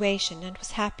good situation, and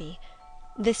was happy.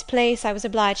 This place I was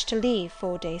obliged to leave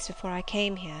 4 days before I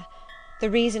came here. The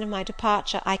reason of my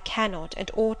departure I cannot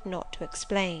and ought not to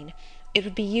explain. It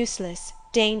would be useless,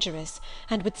 dangerous,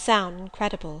 and would sound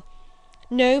incredible.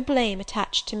 No blame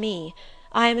attached to me.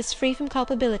 I am as free from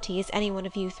culpability as any one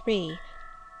of you 3.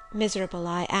 Miserable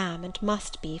I am, and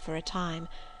must be for a time,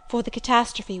 for the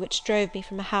catastrophe which drove me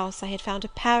from a house I had found a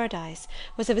paradise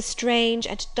was of a strange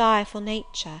and direful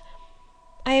nature.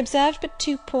 I observed but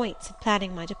 2 points in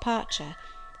planning my departure: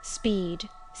 speed,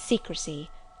 secrecy.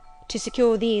 To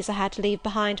secure these I had to leave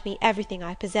behind me everything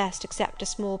I possessed except a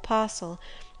small parcel,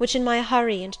 which in my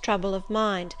hurry and trouble of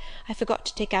mind I forgot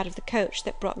to take out of the coach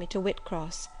that brought me to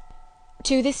Whitcross.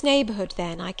 To this neighbourhood,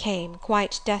 then, I came,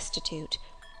 quite destitute.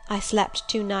 I slept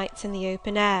 2 nights in the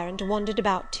open air, and wandered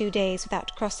about 2 days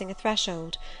without crossing a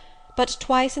threshold; but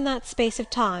twice in that space of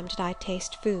time did I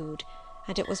taste food,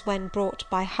 and it was when brought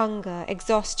by hunger,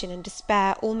 exhaustion, and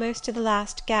despair almost to the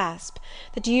last gasp,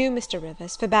 that you, Mr.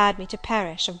 Rivers, forbade me to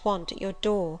perish of want at your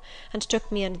door, and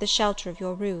took me under the shelter of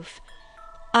your roof.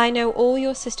 I know all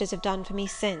your sisters have done for me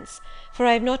since, for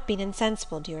I have not been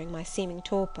insensible during my seeming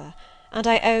torpor, and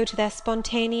I owe to their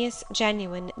spontaneous,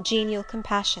 genuine, genial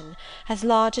compassion as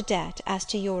large a debt as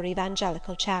to your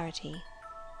evangelical charity.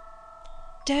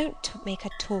 "Don't make her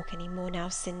talk any more now,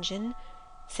 St. John,"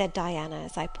 said Diana,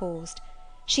 as I paused.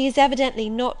 "She is evidently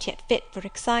not yet fit for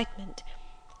excitement.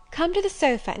 Come to the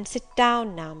sofa, and sit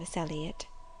down now, Miss Elliot."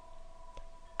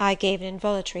 I gave an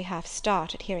involuntary half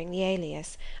start at hearing the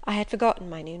alias. I had forgotten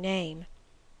my new name.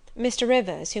 Mr.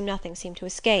 Rivers, whom nothing seemed to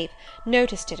escape,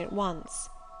 noticed it at once.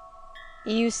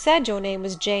 "You said your name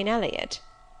was Jane Elliot,"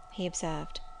 he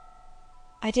observed.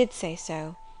 "I did say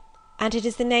so, and it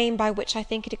is the name by which I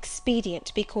think it expedient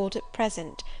to be called at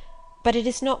present; but it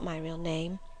is not my real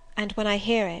name, and when I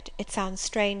hear it, it sounds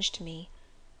strange to me."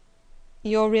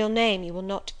 "Your real name you will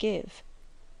not give?"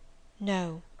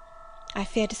 "No. I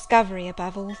fear discovery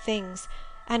above all things,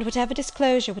 and whatever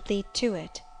disclosure would lead to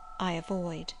it, I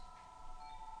avoid."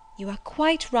 "You are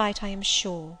quite right, I am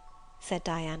sure," said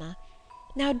Diana.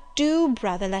 "Now do,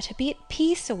 brother, let her be at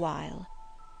peace a while."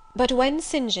 But when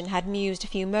St. John had mused a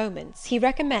few moments, he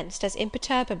recommenced as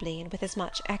imperturbably and with as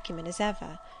much acumen as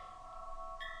ever.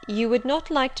 "You would not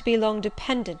like to be long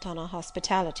dependent on our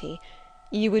hospitality.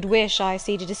 You would wish, I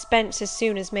see, to dispense as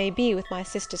soon as may be with my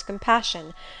sister's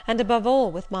compassion, and above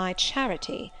all with my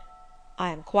charity.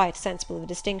 I am quite sensible of the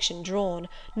distinction drawn,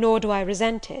 nor do I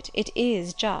resent it; it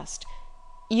is just.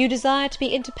 You desire to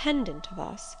be independent of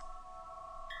us?"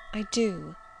 "I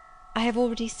do. I have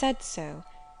already said so.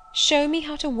 Show me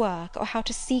how to work, or how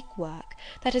to seek work;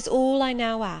 that is all I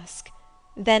now ask.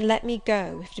 Then let me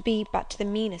go, if it be but to the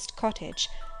meanest cottage;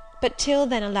 but till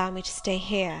then allow me to stay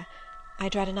here. I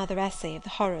dread another essay of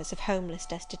the horrors of homeless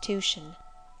destitution."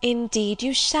 "Indeed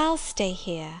you shall stay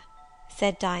here,"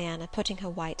 said Diana, putting her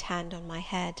white hand on my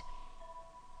head.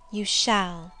 "You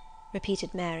shall,"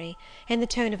 repeated Mary, in the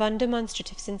tone of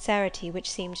undemonstrative sincerity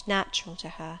which seemed natural to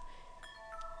her.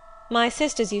 "My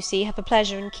sisters, you see, have a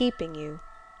pleasure in keeping you,"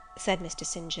 said Mr.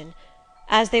 St. John,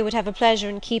 "as they would have a pleasure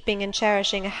in keeping and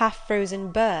cherishing a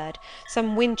half-frozen bird,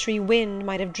 some wintry wind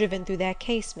might have driven through their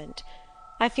casement.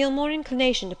 I feel more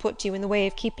inclination to put you in the way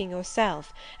of keeping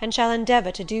yourself, and shall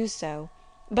endeavour to do so;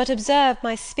 but observe,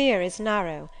 my sphere is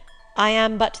narrow. I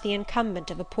am but the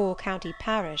incumbent of a poor county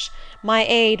parish; my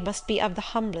aid must be of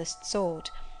the humblest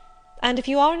sort. And if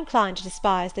you are inclined to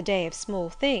despise the day of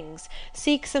small things,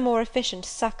 seek some more efficient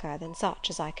succour than such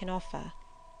as I can offer."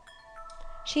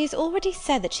 "She has already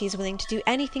said that she is willing to do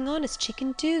anything honest she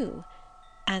can do,"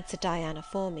 answered Diana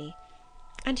for me;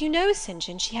 "and you know, St.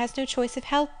 John, she has no choice of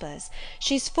helpers;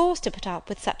 she is forced to put up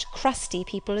with such crusty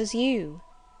people as you."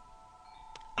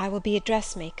 "I will be a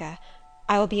dressmaker,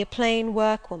 I will be a plain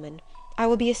workwoman, I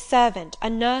will be a servant, a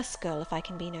nurse girl, if I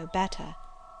can be no better,"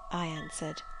 I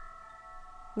answered.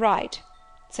 "Right,"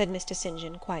 said Mr. St.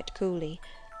 John, quite coolly.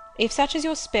 "If such is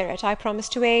your spirit, I promise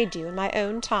to aid you in my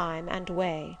own time and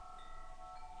way."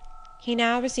 He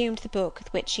now resumed the book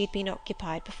with which he had been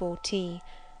occupied before tea.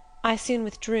 I soon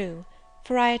withdrew,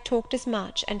 for I had talked as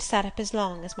much and sat up as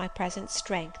long as my present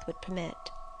strength would permit.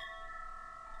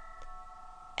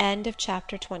 End of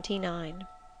Chapter 29.